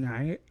tomorrow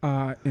night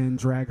in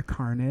Drag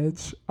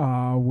Carnage,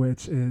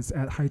 which is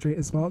at Hydrate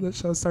as well. The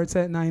show starts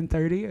at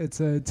 9:30. It's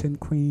a 10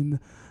 Queen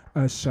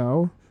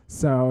show.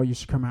 So you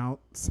should come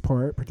out,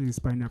 support,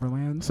 produced by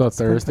Neverland. So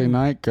It's a good Thursday time.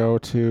 night, go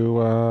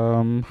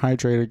to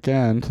Hydrate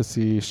again to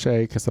see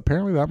Shea because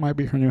apparently that might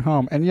be her new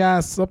home. And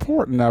yes,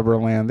 support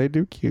Neverland. They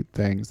do cute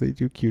things. They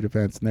do cute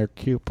events, and they're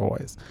cute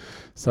boys.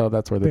 So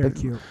that's where Very they're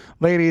cute.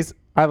 Ladies,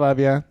 I love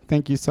you.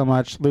 Thank you so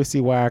much.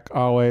 Lucy Wack,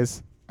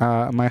 always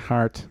my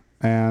heart.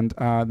 And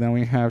then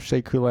we have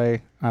Shea Coulee.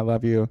 I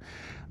love you.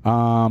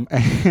 And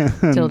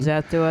Till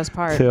death do us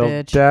part, till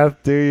bitch. death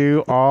do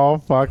you all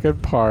fucking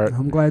part.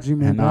 I'm glad you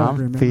made And that I'm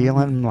agreement.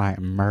 feeling like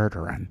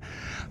murdering.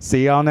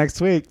 See y'all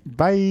next week.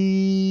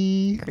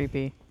 Bye.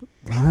 Creepy.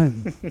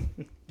 Run.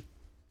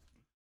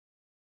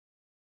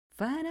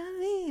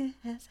 Finally, it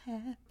has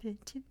happened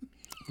to me.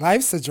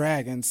 Life's a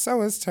dragon,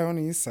 so is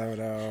Tony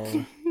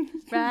Soto.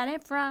 Right in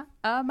front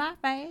of my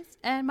face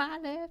and my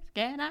lips,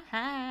 can I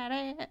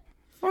hide it?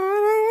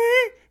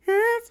 Finally,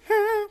 it's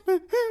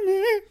happened to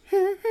me.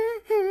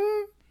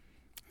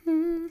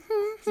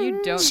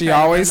 You don't. She try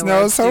to always learn the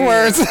knows her do you?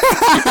 words.